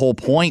is the whole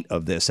point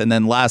of this. And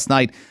then last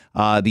night,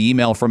 the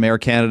email from Air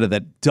Canada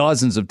that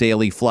dozens of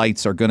daily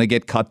flights are going to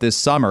get cut this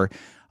summer.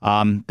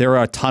 There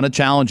are a ton of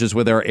challenges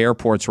with our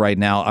airports right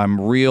now.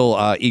 I'm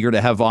real eager to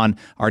have on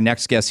our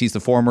next guest. He's the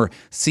former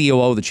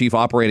COO, the Chief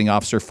Operating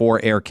Officer for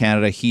Air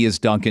Canada. He is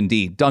Duncan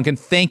Dee. Duncan,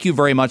 thank you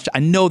very much. I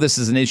know this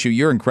is an issue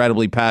you're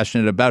incredibly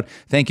passionate about.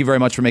 Thank you very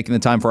much for making the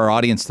time for our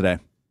audience today.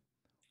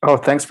 Oh,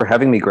 thanks for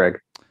having me, Greg.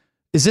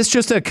 Is this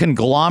just a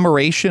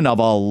conglomeration of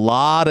a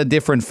lot of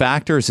different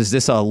factors? Is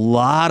this a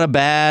lot of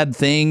bad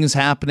things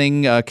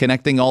happening,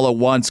 connecting all at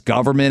once?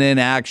 Government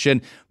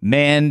inaction,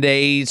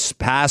 mandates,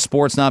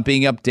 passports not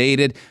being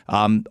updated.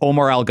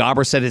 Omar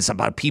Al-Gabr said it's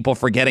about people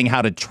forgetting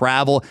how to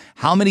travel.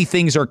 How many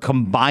things are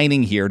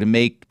combining here to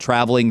make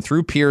traveling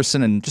through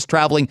Pearson and just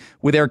traveling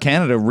with Air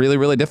Canada really,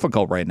 really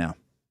difficult right now?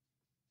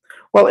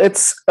 Well,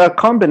 it's a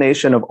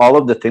combination of all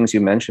of the things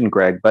you mentioned,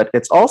 Greg, but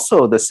it's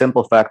also the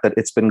simple fact that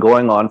it's been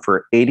going on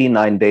for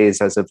 89 days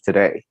as of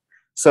today.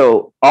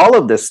 So all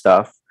of this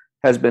stuff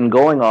has been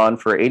going on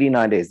for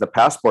 89 days. The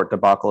passport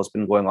debacle has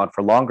been going on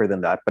for longer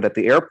than that. But at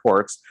the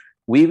airports,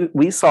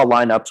 we saw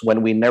lineups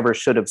when we never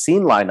should have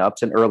seen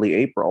lineups in early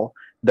April.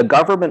 The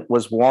government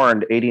was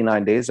warned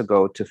 89 days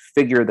ago to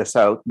figure this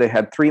out. They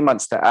had 3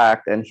 months to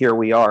act, and here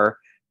we are.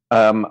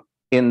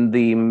 In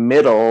the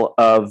middle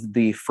of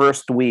the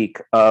first week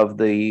of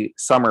the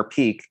summer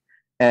peak,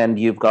 and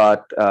you've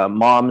got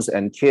moms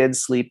and kids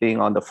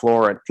sleeping on the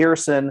floor at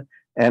Pearson,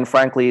 and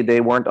frankly,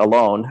 they weren't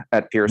alone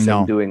at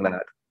Pearson doing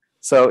that.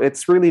 So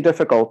it's really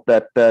difficult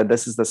that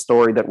this is the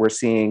story that we're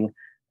seeing,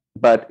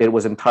 but it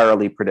was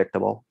entirely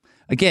predictable.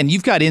 Again,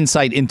 you've got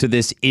insight into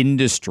this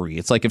industry.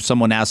 It's like if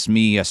someone asked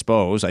me, I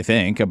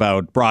think,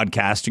 about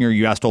broadcasting, or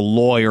you asked a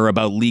lawyer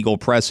about legal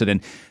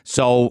precedent.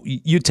 So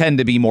you tend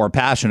to be more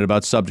passionate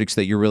about subjects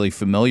that you're really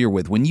familiar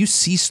with. When you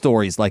see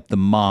stories like the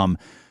mom,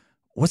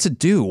 what's it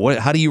do?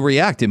 How do you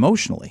react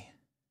emotionally?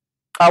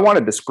 I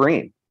wanted to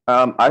scream.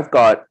 I've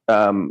got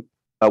a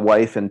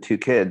wife and 2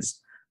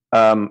 kids.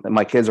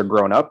 My kids are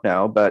grown up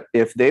now, but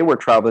if they were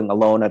traveling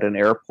alone at an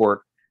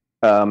airport,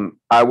 and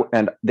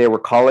they were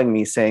calling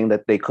me saying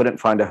that they couldn't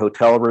find a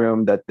hotel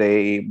room, that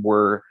they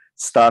were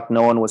stuck,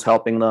 no one was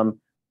helping them,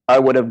 I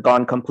would have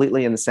gone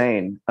completely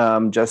insane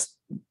just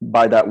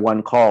by that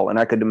one call. And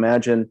I could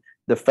imagine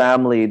the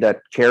family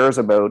that cares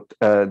about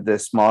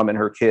this mom and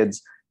her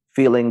kids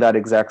feeling that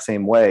exact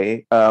same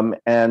way.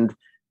 And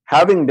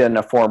having been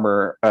a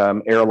former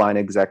airline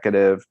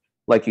executive,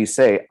 like you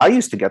say, I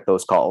used to get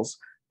those calls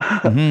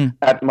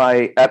at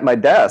my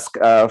desk.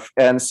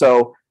 And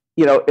so,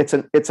 you know,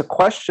 it's a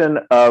question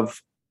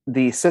of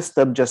the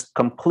system just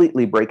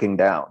completely breaking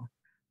down.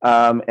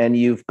 And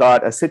you've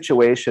got a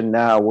situation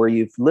now where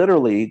you've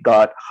literally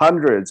got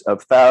hundreds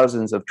of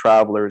thousands of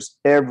travelers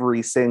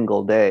every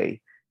single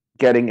day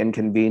getting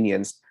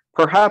inconvenienced,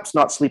 perhaps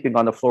not sleeping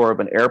on the floor of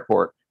an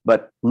airport,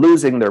 but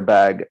losing their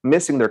bag,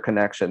 missing their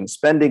connection,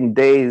 spending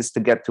days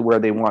to get to where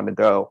they want to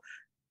go.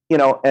 You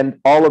know, and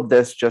all of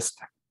this just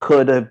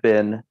could have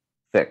been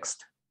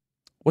fixed.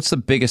 What's the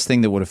biggest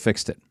thing that would have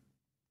fixed it?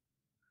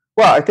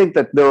 Well, I think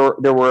that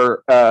there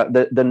were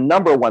the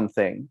number one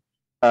thing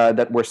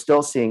that we're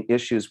still seeing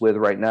issues with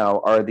right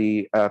now are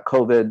the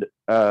COVID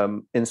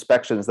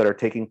inspections that are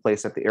taking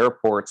place at the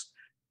airports,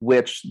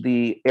 which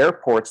the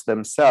airports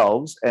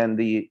themselves and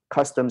the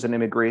Customs and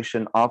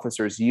Immigration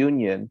Officers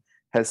Union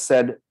has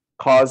said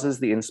causes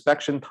the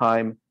inspection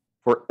time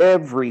for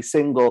every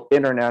single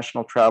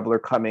international traveler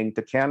coming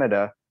to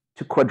Canada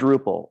to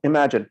quadruple.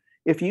 Imagine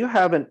if you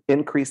haven't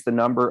increased the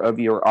number of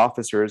your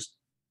officers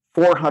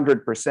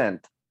 400%,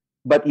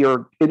 but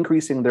you're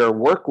increasing their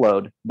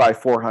workload by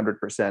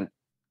 400%,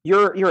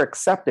 you're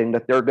accepting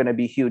that there are going to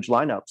be huge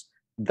lineups.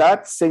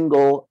 That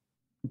single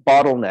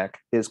bottleneck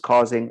is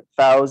causing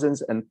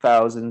thousands and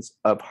thousands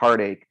of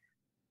heartache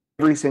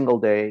every single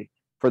day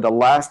for the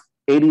last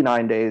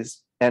 89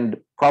 days and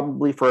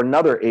probably for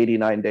another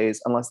 89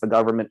 days unless the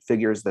government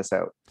figures this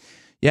out.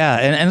 Yeah,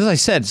 and as I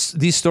said,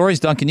 these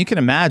stories, Duncan, you can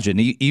imagine,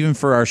 even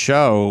for our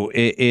show,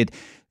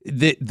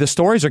 the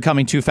stories are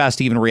coming too fast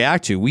to even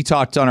react to. We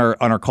talked on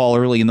our call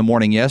early in the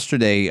morning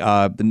yesterday,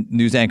 the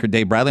news anchor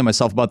Dave Bradley and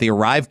myself, about the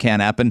ArriveCan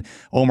app, and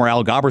Omar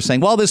Al-Gabr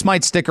saying, well, this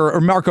might stick, or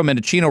Marco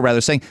Mendicino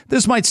rather saying,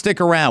 this might stick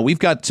around. We've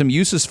got some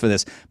uses for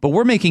this. But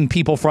we're making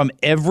people from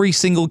every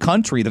single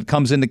country that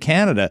comes into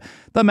Canada,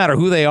 doesn't matter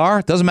who they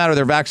are, doesn't matter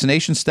their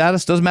vaccination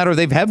status, doesn't matter if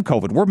they've had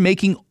COVID. We're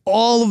making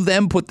all of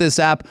them put this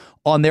app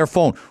on their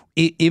phone.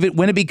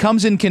 When it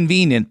becomes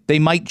inconvenient, they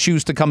might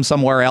choose to come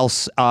somewhere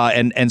else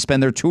and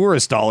spend their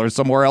tourist dollars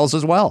somewhere else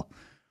as well.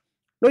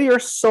 No, you're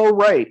so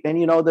right. And,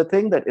 the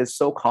thing that is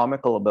so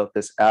comical about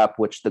this app,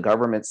 which the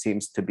government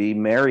seems to be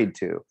married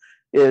to,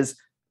 is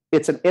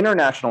it's an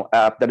international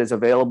app that is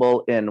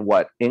available in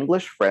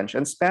English, French,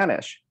 and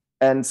Spanish.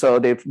 And so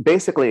they've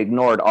basically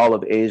ignored all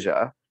of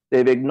Asia.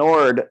 They've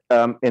ignored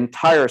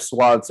entire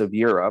swaths of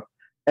Europe.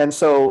 And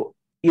so,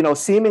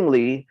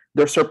 seemingly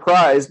they're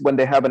surprised when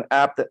they have an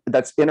app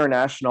that's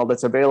international,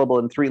 that's available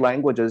in 3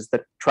 languages,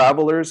 that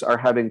travelers are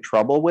having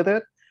trouble with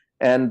it,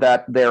 and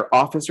that their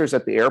officers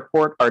at the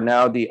airport are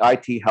now the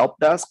IT help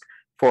desk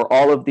for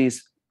all of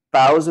these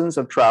thousands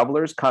of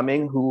travelers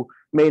coming who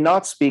may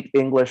not speak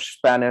English,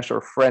 Spanish,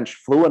 or French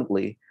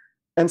fluently.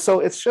 And so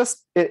it's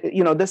just,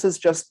 this is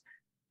just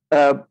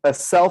a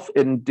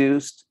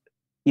self-induced,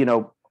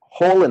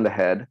 hole in the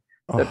head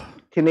that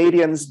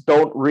Canadians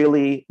don't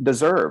really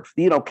deserve.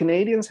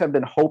 Canadians have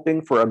been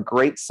hoping for a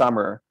great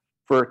summer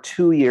for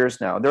 2 years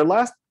now. Their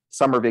last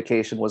summer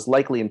vacation was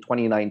likely in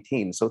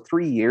 2019, so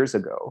 3 years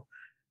ago.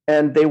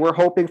 And they were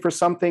hoping for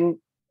something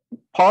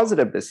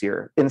positive this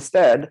year.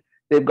 Instead,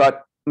 they've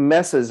got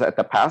messes at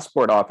the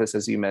passport office,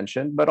 as you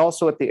mentioned, but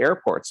also at the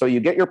airport. So you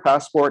get your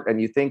passport and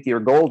you think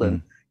you're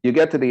golden. You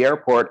get to the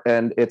airport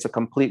and it's a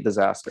complete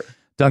disaster.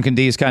 Duncan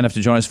D is kind enough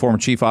to join us, former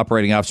Chief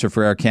Operating Officer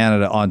for Air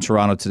Canada, on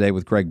Toronto Today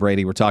with Greg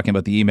Brady. We're talking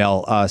about the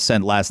email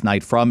sent last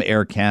night from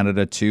Air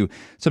Canada to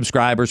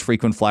subscribers,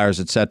 frequent flyers,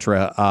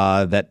 etc.,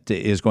 that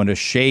is going to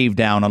shave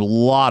down a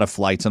lot of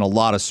flights and a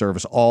lot of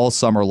service all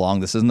summer long.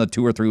 This isn't a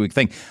 2 or 3 week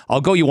thing.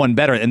 I'll go you one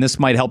better, and this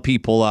might help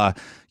people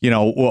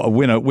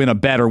win a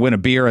bet or win a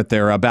beer at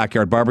their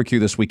backyard barbecue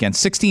this weekend.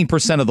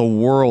 16% of the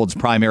world's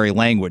primary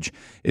language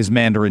is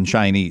Mandarin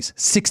Chinese.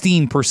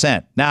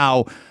 16%.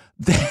 Now,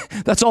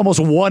 that's almost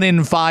 1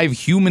 in 5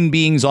 human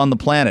beings on the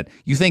planet.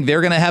 You think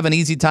they're going to have an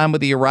easy time with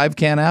the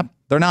ArriveCan app?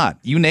 They're not.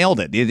 You nailed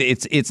it.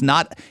 It's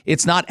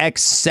not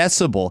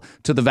accessible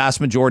to the vast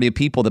majority of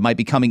people that might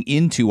be coming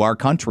into our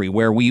country,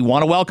 where we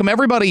want to welcome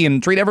everybody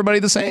and treat everybody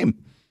the same.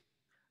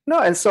 No,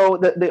 and so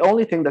the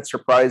only thing that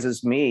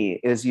surprises me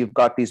is you've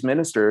got these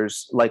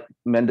ministers like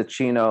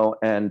Mendicino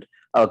and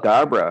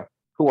Al-Gabr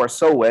who are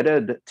so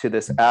wedded to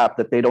this app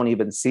that they don't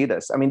even see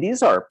this. I mean,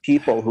 these are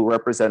people who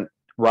represent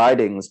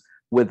ridings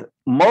with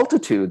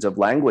multitudes of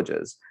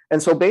languages.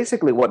 And so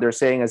basically what they're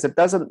saying is it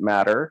doesn't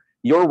matter.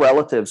 Your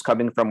relatives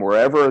coming from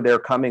wherever they're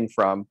coming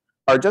from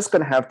are just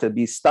going to have to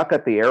be stuck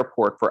at the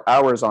airport for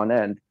hours on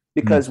end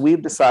because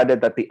we've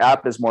decided that the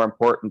app is more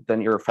important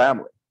than your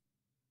family.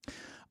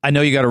 I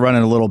know you got to run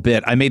in a little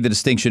bit. I made the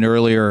distinction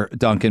earlier,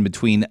 Duncan,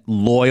 between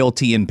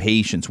loyalty and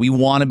patience. We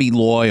want to be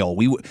loyal.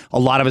 A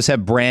lot of us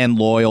have brand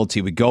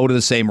loyalty. We go to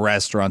the same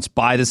restaurants,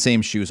 buy the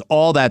same shoes,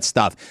 all that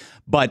stuff.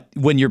 But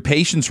when your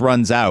patience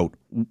runs out,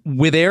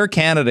 with Air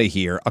Canada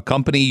here, a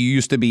company you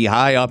used to be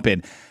high up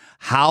in,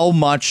 how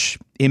much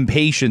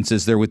impatience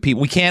is there with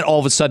people? We can't all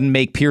of a sudden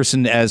make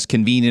Pearson as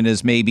convenient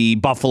as maybe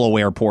Buffalo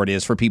Airport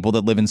is for people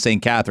that live in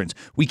St. Catharines.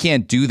 We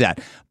can't do that.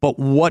 But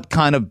what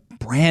kind of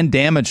brand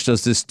damage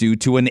does this do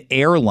to an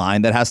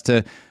airline that has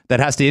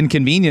to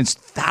inconvenience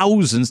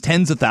thousands,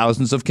 tens of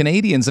thousands of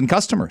Canadians and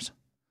customers?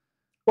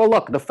 Well,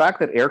 look, the fact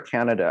that Air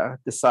Canada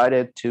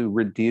decided to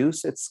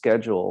reduce its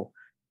schedule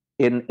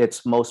in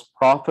its most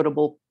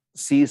profitable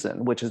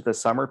season, which is the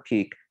summer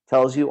peak,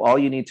 tells you all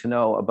you need to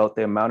know about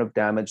the amount of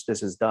damage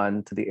this has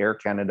done to the Air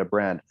Canada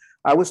brand.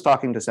 I was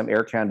talking to some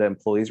Air Canada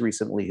employees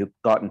recently who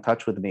got in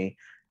touch with me,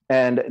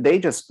 and they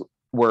just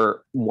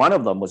were, one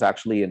of them was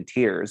actually in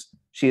tears.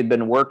 She had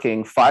been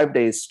working 5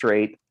 days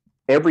straight,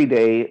 every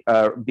day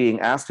being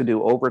asked to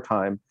do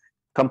overtime,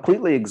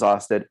 completely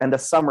exhausted, and the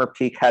summer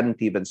peak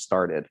hadn't even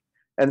started.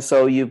 And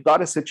so you've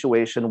got a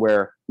situation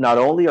where not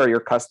only are your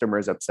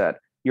customers upset,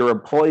 your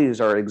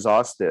employees are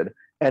exhausted.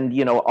 And,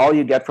 all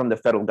you get from the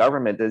federal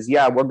government is,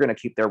 yeah, we're going to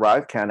keep their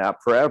ArriveCan app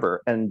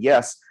forever. And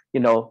yes,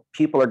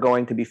 people are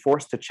going to be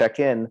forced to check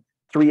in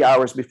 3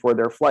 hours before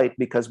their flight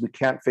because we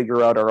can't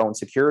figure out our own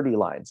security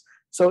lines.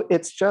 So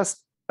it's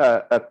just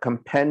a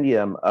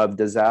compendium of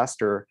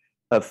disaster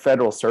of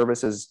federal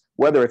services,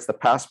 whether it's the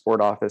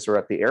passport office or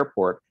at the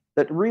airport,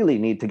 that really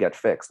need to get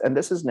fixed. And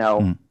this is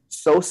now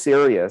so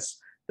serious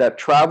that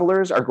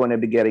travelers are going to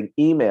be getting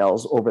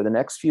emails over the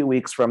next few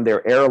weeks from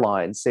their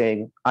airline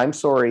saying, I'm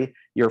sorry,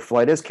 your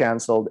flight is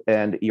canceled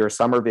and your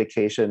summer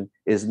vacation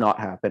is not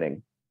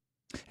happening.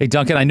 Hey,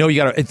 Duncan, I know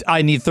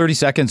I need 30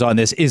 seconds on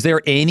this. Is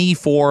there any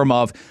form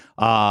of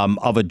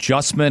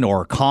adjustment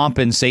or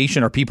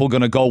compensation? Are people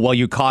going to go, well,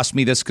 you cost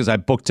me this because I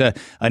booked an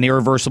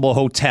irreversible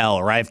hotel,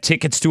 or I have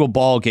tickets to a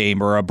ball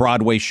game or a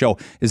Broadway show?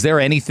 Is there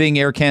anything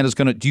Air Canada's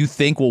going to, do you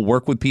think, will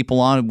work with people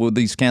on with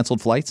these canceled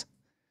flights?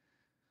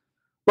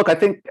 Look, I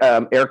think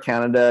Air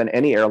Canada and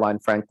any airline,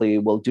 frankly,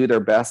 will do their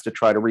best to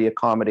try to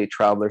reaccommodate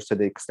travelers to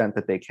the extent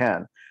that they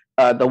can.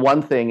 The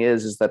one thing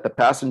is that the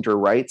passenger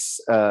rights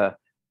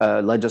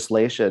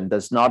legislation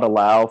does not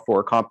allow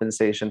for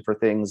compensation for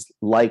things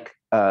like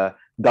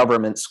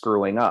government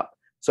screwing up.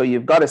 So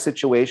you've got a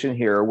situation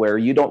here where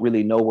you don't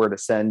really know where to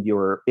send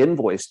your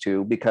invoice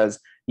to because,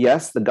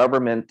 yes, the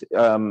government,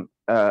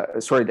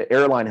 the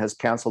airline has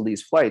canceled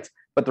these flights.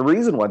 But the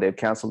reason why they've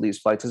canceled these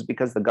flights is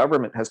because the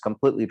government has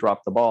completely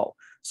dropped the ball.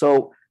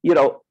 So,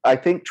 I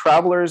think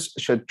travelers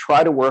should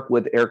try to work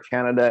with Air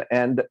Canada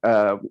and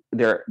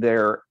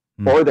their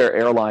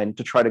airline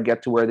to try to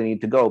get to where they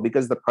need to go,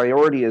 because the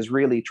priority is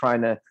really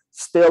trying to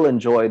still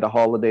enjoy the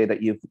holiday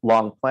that you've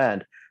long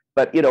planned.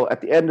 But,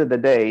 at the end of the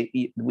day,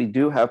 we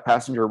do have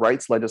passenger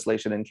rights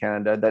legislation in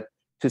Canada that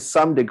to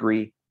some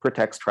degree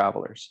protects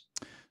travelers.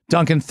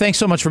 Duncan, thanks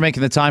so much for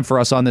making the time for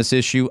us on this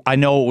issue. I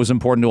know it was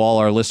important to all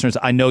our listeners.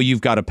 I know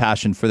you've got a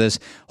passion for this.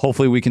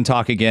 Hopefully we can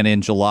talk again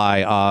in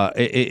July.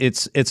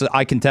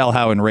 I can tell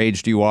how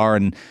enraged you are,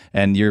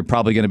 and you're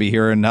probably going to be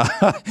hearing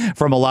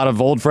from a lot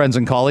of old friends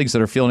and colleagues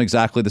that are feeling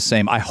exactly the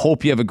same. I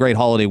hope you have a great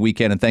holiday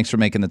weekend, and thanks for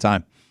making the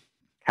time.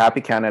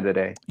 Happy Canada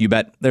Day. You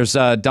bet. There's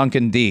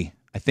Duncan D.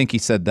 I think he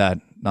said that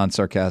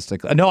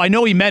non-sarcastic. No, I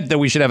know he meant that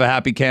we should have a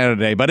happy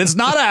Canada Day, but it's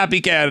not a happy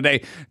Canada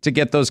Day to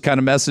get those kind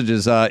of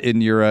messages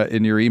in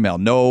your email.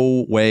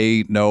 No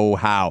way, no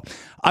how.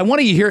 I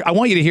want you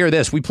to hear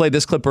this. We played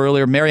this clip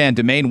earlier. Marianne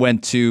Domain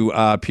went to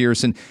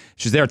Pearson.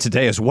 She's there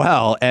today as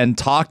well and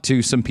talked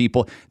to some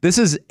people. This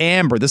is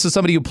Amber. This is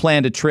somebody who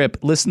planned a trip.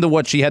 Listen to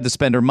what she had to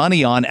spend her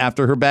money on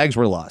after her bags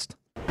were lost.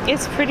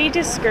 It's pretty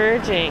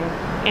discouraging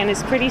and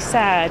it's pretty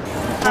sad.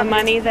 The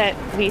money that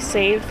we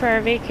saved for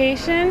our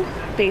vacation,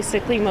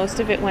 basically most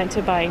of it went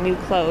to buy new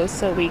clothes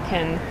so we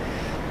can,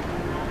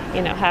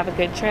 have a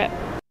good trip.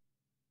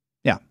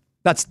 Yeah,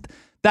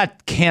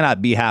 that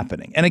cannot be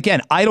happening. And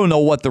again, I don't know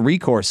what the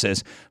recourse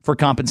is for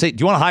compensate.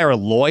 Do you want to hire a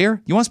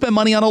lawyer? You want to spend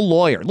money on a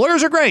lawyer?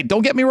 Lawyers are great.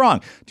 Don't get me wrong.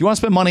 Do you want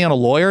to spend money on a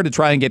lawyer to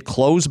try and get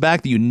clothes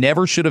back that you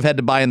never should have had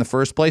to buy in the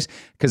first place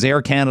because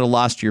Air Canada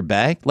lost your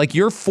bag? Like,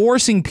 you're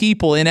forcing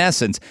people, in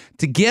essence,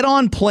 to get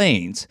on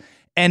planes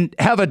and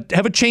have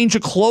a change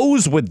of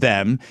clothes with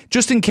them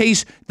just in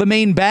case the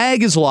main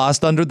bag is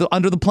lost under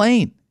the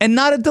plane. And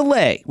not a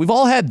delay. We've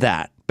all had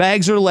that.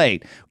 Bags are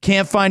late.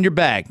 Can't find your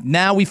bag.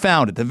 Now we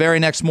found it the very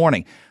next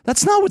morning.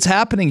 That's not what's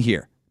happening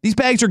here. These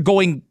bags are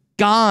going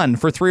gone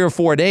for 3 or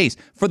 4 days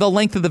for the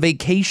length of the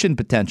vacation,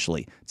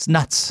 potentially. It's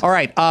nuts. All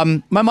right.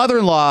 My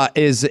mother-in-law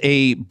is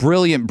a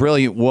brilliant,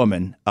 brilliant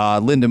woman,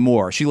 Linda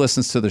Moore. She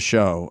listens to the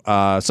show,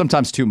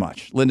 sometimes too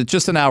much. Linda,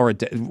 just an hour a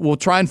day. We'll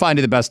try and find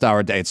you the best hour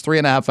a day. It's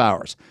 3.5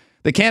 hours.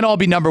 They can't all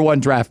be number one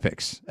draft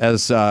picks,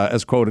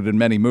 as quoted in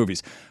many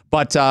movies.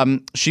 But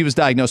she was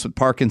diagnosed with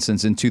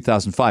Parkinson's in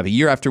 2005, a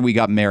year after we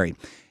got married.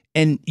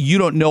 And you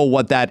don't know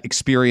what that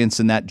experience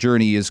and that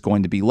journey is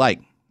going to be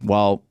like.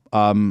 Well,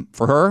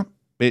 for her,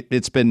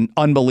 it's been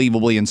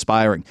unbelievably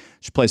inspiring.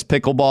 She plays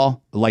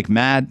pickleball like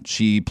mad.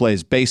 She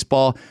plays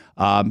baseball.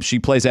 She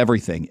plays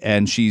everything,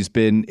 and she's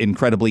been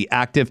incredibly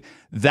active.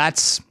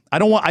 I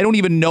don't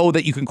even know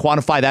that you can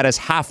quantify that as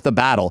half the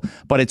battle,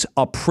 but it's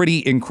a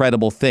pretty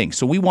incredible thing.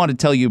 So we want to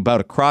tell you about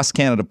a Cross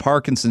Canada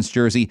Parkinson's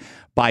jersey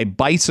by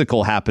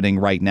Bicycle happening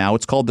right now.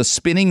 It's called the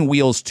Spinning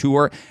Wheels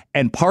Tour,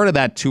 and part of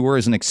that tour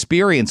is an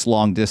experienced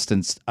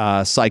long-distance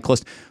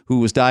cyclist who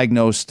was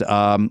diagnosed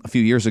a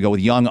few years ago with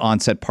young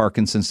onset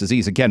Parkinson's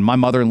disease. Again, my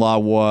mother-in-law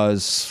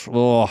was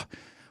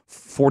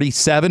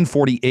 47,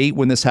 48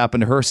 when this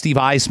happened to her. Steve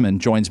Eisman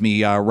joins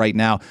me right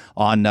now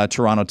on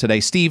Toronto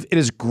Today. Steve, it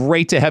is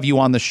great to have you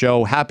on the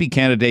show. Happy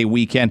Canada Day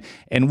weekend.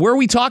 And where are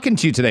we talking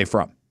to you today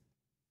from?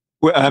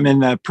 Well, I'm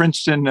in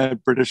Princeton,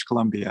 British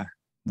Columbia.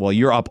 Well,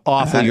 you're up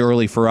awfully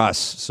early for us.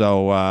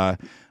 So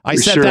I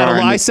set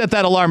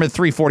that alarm at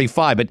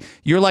 3:45, but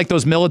you're like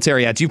those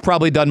military ads. You've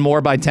probably done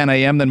more by 10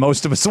 a.m. than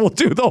most of us will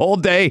do the whole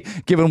day,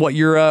 given what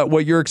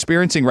you're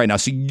experiencing right now.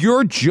 So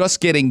you're just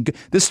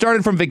this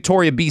started from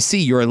Victoria,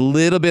 BC. You're a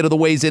little bit of the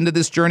ways into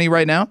this journey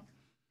right now?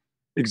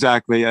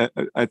 Exactly.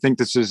 I think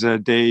this is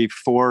day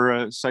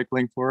 4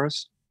 cycling for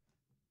us.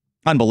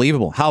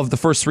 Unbelievable. How have the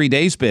first 3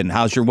 days been?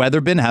 How's your weather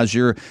been? How's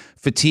your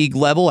fatigue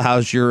level?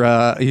 How's your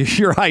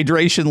your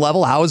hydration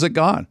level? How has it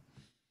gone?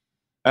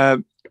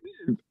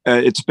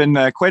 It's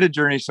been quite a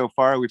journey so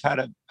far. We've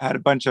had a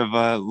bunch of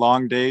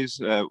long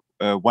days.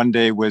 One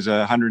day was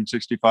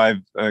 165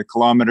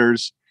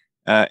 kilometers,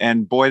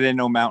 and boy, they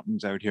know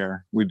mountains out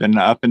here. We've been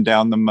up and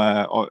down them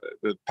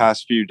the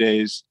past few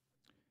days.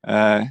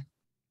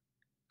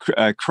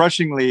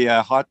 Crushingly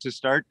hot to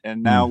start,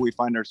 and now we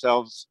find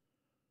ourselves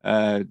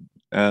a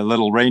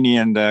little rainy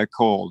and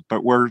cold,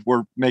 but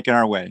we're making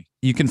our way.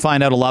 You can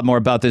find out a lot more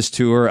about this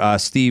tour.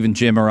 Steve and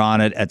Jim are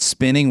on it at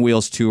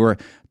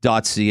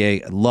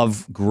spinningwheelstour.ca.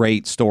 Love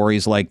great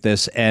stories like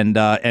this. And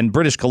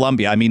British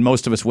Columbia. I mean,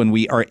 most of us, when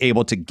we are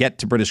able to get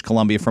to British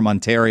Columbia from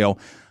Ontario,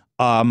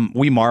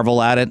 we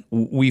marvel at it.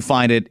 We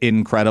find it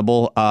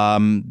incredible.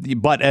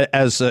 But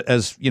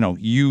as you know,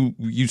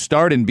 you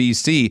start in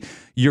BC,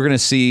 you're going to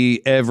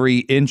see every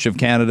inch of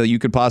Canada you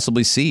could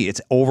possibly see.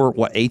 It's over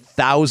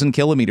 8,000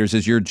 kilometers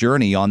is your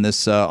journey on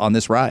this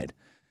ride.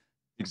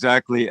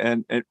 Exactly,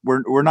 and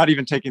we're not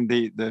even taking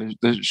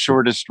the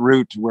shortest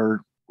route. We're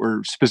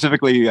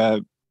specifically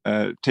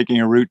taking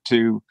a route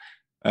to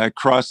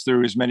cross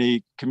through as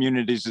many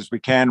communities as we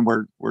can.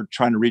 We're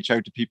trying to reach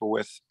out to people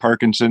with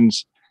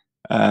Parkinson's,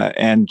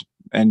 and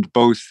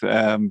both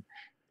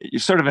you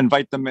sort of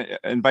invite them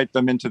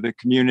into the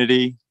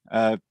community.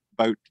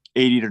 About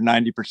 80 to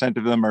 90%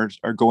 of them are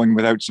going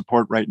without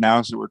support right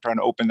now, so we're trying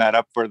to open that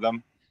up for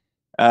them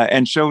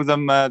and show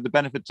them the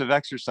benefits of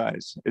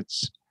exercise.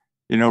 It's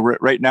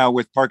right now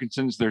with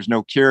Parkinson's, there's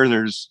no cure,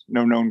 there's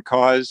no known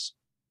cause.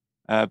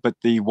 But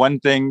the one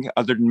thing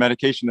other than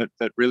medication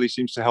that really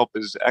seems to help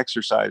is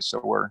exercise. So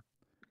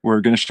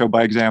we're going to show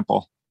by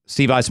example.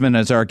 Steve Yzerman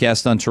is our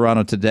guest on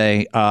Toronto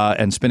Today,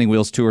 and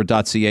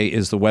spinningwheelstour.ca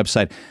is the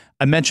website.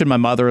 I mentioned my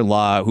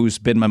mother-in-law, who's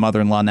been my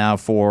mother-in-law now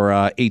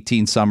for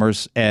 18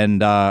 summers,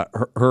 and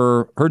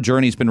her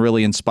journey's been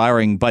really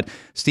inspiring. But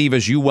Steve,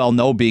 as you well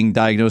know, being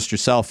diagnosed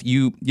yourself,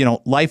 you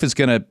know, life is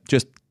going to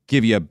just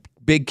give you a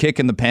big kick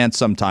in the pants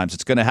sometimes.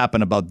 It's going to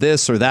happen about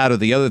this or that or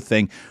the other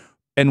thing.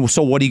 And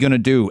so what are you going to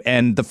do?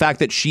 And the fact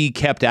that she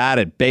kept at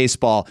it,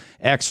 baseball,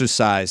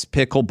 exercise,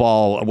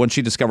 pickleball, when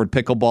she discovered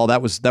pickleball,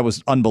 that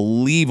was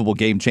unbelievable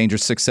game changer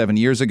 6-7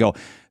 years ago.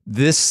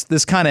 This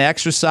kind of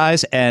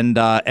exercise and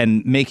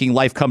making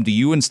life come to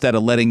you instead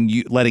of letting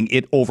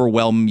it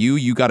overwhelm you.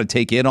 You got to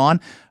take it on.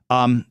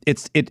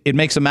 It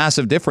makes a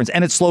massive difference,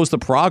 and it slows the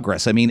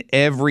progress. I mean,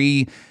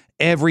 every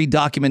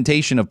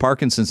documentation of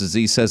Parkinson's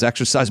disease says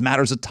exercise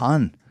matters a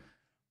ton.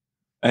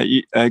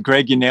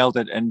 Greg, you nailed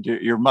it, and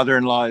your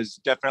mother-in-law is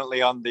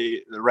definitely on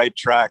the right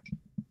track.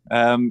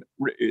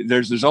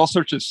 There's all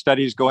sorts of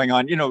studies going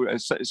on. You know,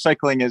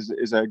 cycling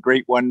is a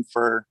great one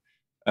for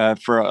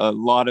a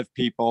lot of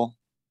people,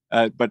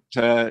 but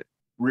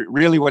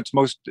really, what's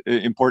most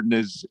important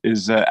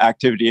is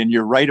activity. And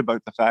you're right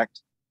about the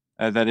fact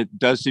that it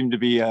does seem to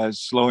be a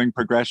slowing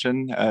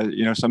progression.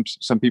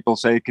 Some people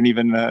say it can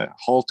even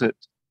halt it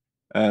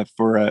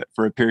for a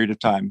period of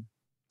time.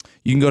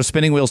 You can go to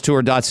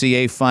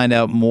spinningwheelstour.ca, find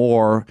out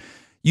more.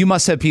 You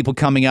must have people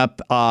coming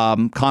up,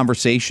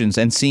 conversations,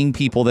 and seeing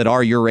people that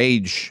are your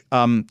age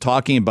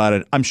talking about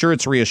it. I'm sure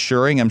it's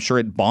reassuring. I'm sure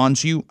it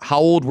bonds you. How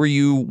old were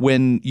you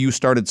when you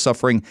started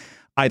suffering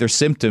either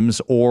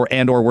symptoms or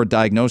were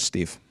diagnosed,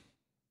 Steve?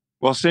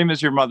 Well, same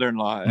as your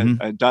mother-in-law.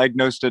 Mm-hmm. I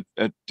diagnosed it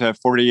at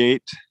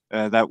 48.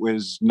 That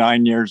was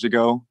 9 years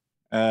ago.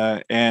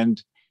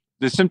 And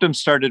the symptoms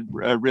started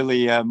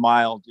really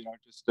mild,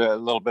 just a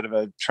little bit of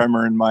a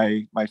tremor in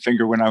my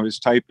finger when I was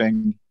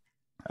typing.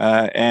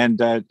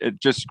 And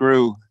it just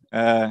grew.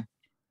 At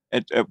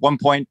one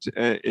point,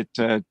 it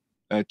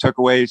took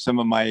away some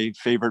of my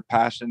favorite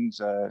passions,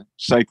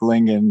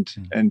 cycling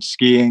and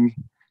skiing.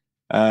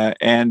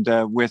 And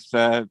with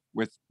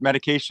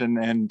medication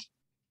and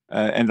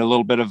a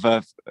little bit of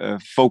a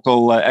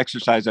focal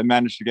exercise, I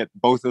managed to get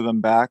both of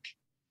them back.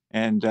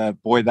 And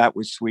boy, that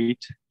was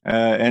sweet.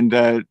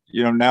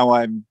 Now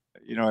I'm,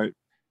 I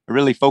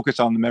really focus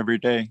on them every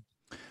day.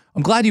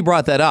 I'm glad you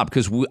brought that up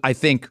because I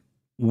think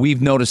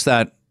we've noticed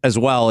that as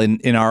well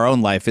in our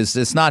own life.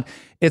 It's not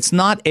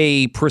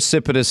a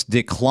precipitous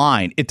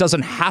decline. It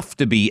doesn't have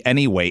to be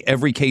anyway.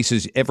 Every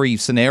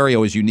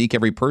scenario is unique.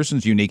 Every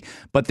person's unique,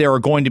 but there are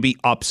going to be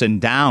ups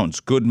and downs,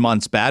 good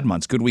months, bad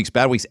months, good weeks,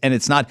 bad weeks. And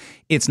it's not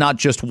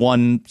just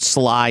one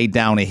slide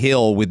down a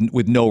hill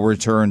with no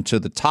return to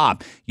the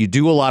top. You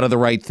do a lot of the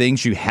right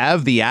things. You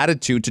have the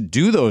attitude to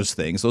do those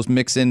things. Those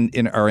mix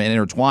in are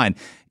intertwined.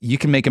 You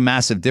can make a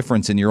massive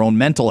difference in your own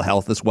mental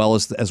health as well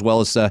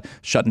as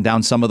shutting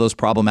down some of those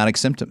problematic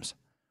symptoms.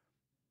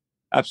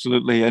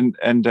 Absolutely. And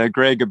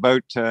Greg,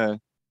 about, by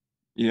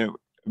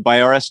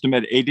our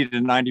estimate, 80 to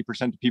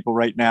 90% of people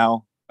right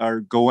now are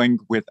going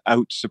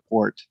without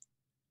support.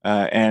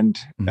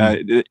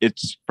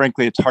 It's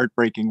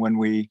heartbreaking when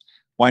we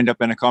wind up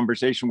in a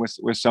conversation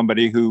with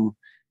somebody who,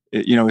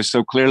 is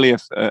so clearly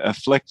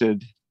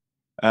afflicted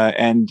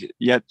and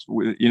yet,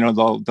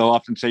 they'll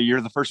often say,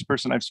 "You're the first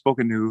person I've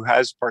spoken to who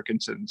has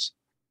Parkinson's,"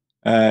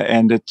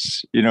 and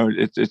it's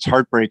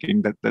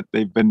heartbreaking that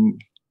they've been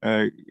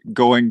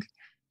going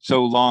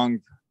so long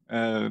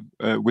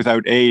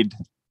without aid,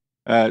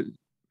 and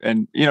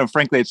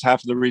frankly, it's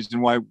half of the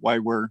reason why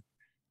we're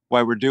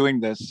doing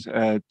this,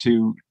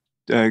 to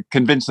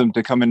convince them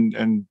to come in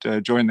and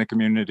join the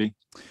community.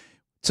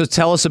 So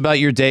tell us about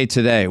your day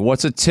today.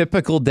 What's a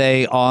typical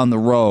day on the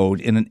road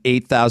in an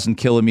 8,000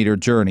 kilometer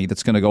journey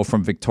that's going to go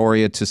from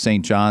Victoria to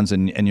St. John's,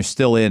 and you're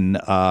still in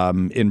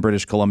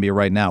British Columbia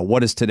right now? What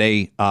does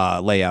today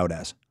lay out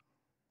as?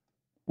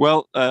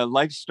 Well,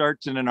 life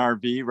starts in an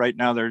RV. Right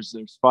now, there's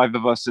 5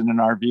 of us in an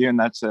RV, and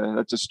that's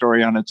a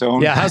story on its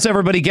own. Yeah, how's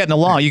everybody getting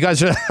along? You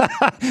guys are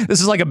this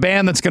is like a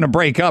band that's going to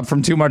break up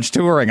from too much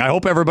touring. I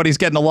hope everybody's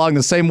getting along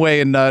the same way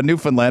in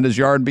Newfoundland as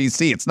you are in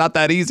BC. It's not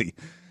that easy.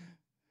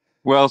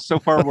 Well, so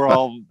far we're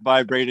all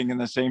vibrating in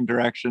the same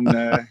direction.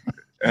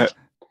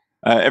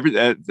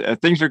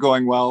 Things are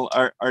going well.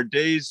 Our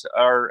days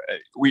are.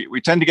 We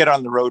tend to get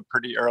on the road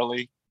pretty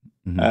early.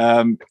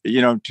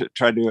 Mm-hmm. To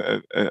try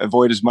to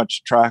avoid as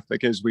much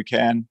traffic as we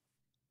can.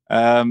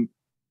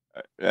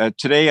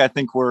 Today, I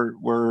think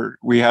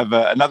we have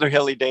another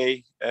hilly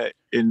day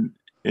in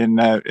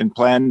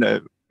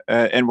plan,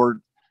 and we're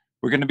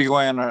going to be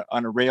going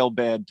on a rail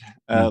bed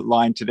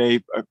line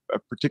today, a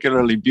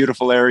particularly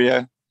beautiful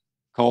area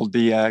called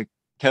the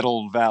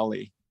Kettle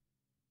Valley,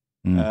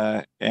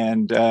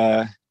 and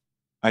I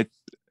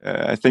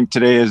think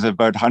today is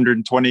about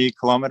 120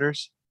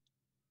 kilometers.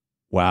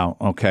 Wow.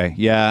 Okay.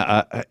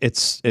 Yeah.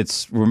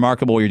 It's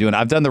remarkable what you're doing.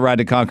 I've done the Ride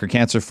to Conquer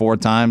Cancer 4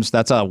 times.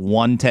 That's a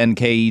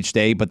 110K each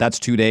day, but that's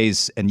 2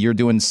 days, and you're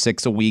doing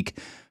 6 a week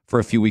for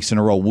a few weeks in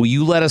a row. Will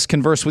you let us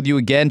converse with you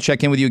again,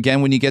 check in with you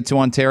again when you get to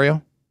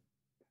Ontario?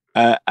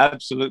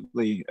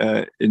 Absolutely.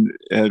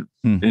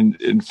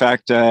 In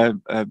fact,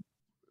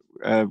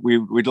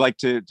 we'd like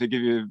to give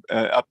you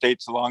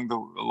updates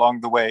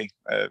along the way.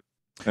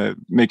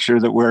 Make sure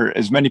that we're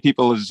as many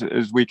people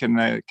as we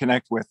can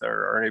connect with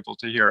are able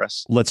to hear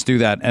us. Let's do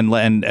that, and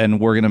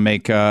we're gonna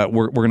make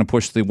we're gonna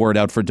push the word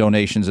out for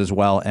donations as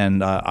well,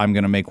 and I'm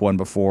gonna make one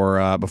before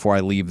I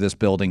leave this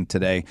building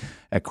today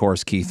at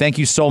Corus Quay. Thank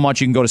you so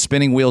much. You can go to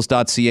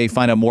spinningwheels.ca,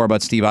 find out more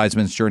about Steve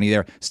Yzerman's journey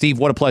there. Steve,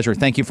 what a pleasure.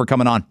 Thank you for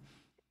coming on.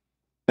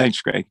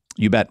 Thanks, Greg.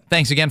 You bet.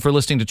 Thanks again for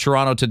listening to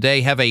Toronto Today.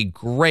 Have a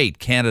great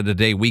Canada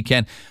Day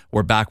weekend.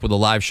 We're back with a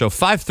live show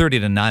 5:30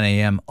 to 9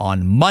 a.m.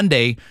 on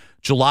Monday,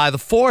 July the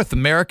 4th.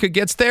 America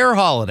gets their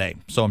holiday.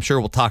 So I'm sure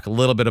we'll talk a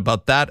little bit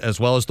about that, as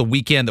well as the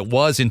weekend that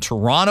was in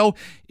Toronto,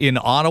 in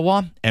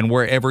Ottawa, and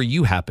wherever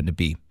you happen to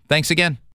be. Thanks again.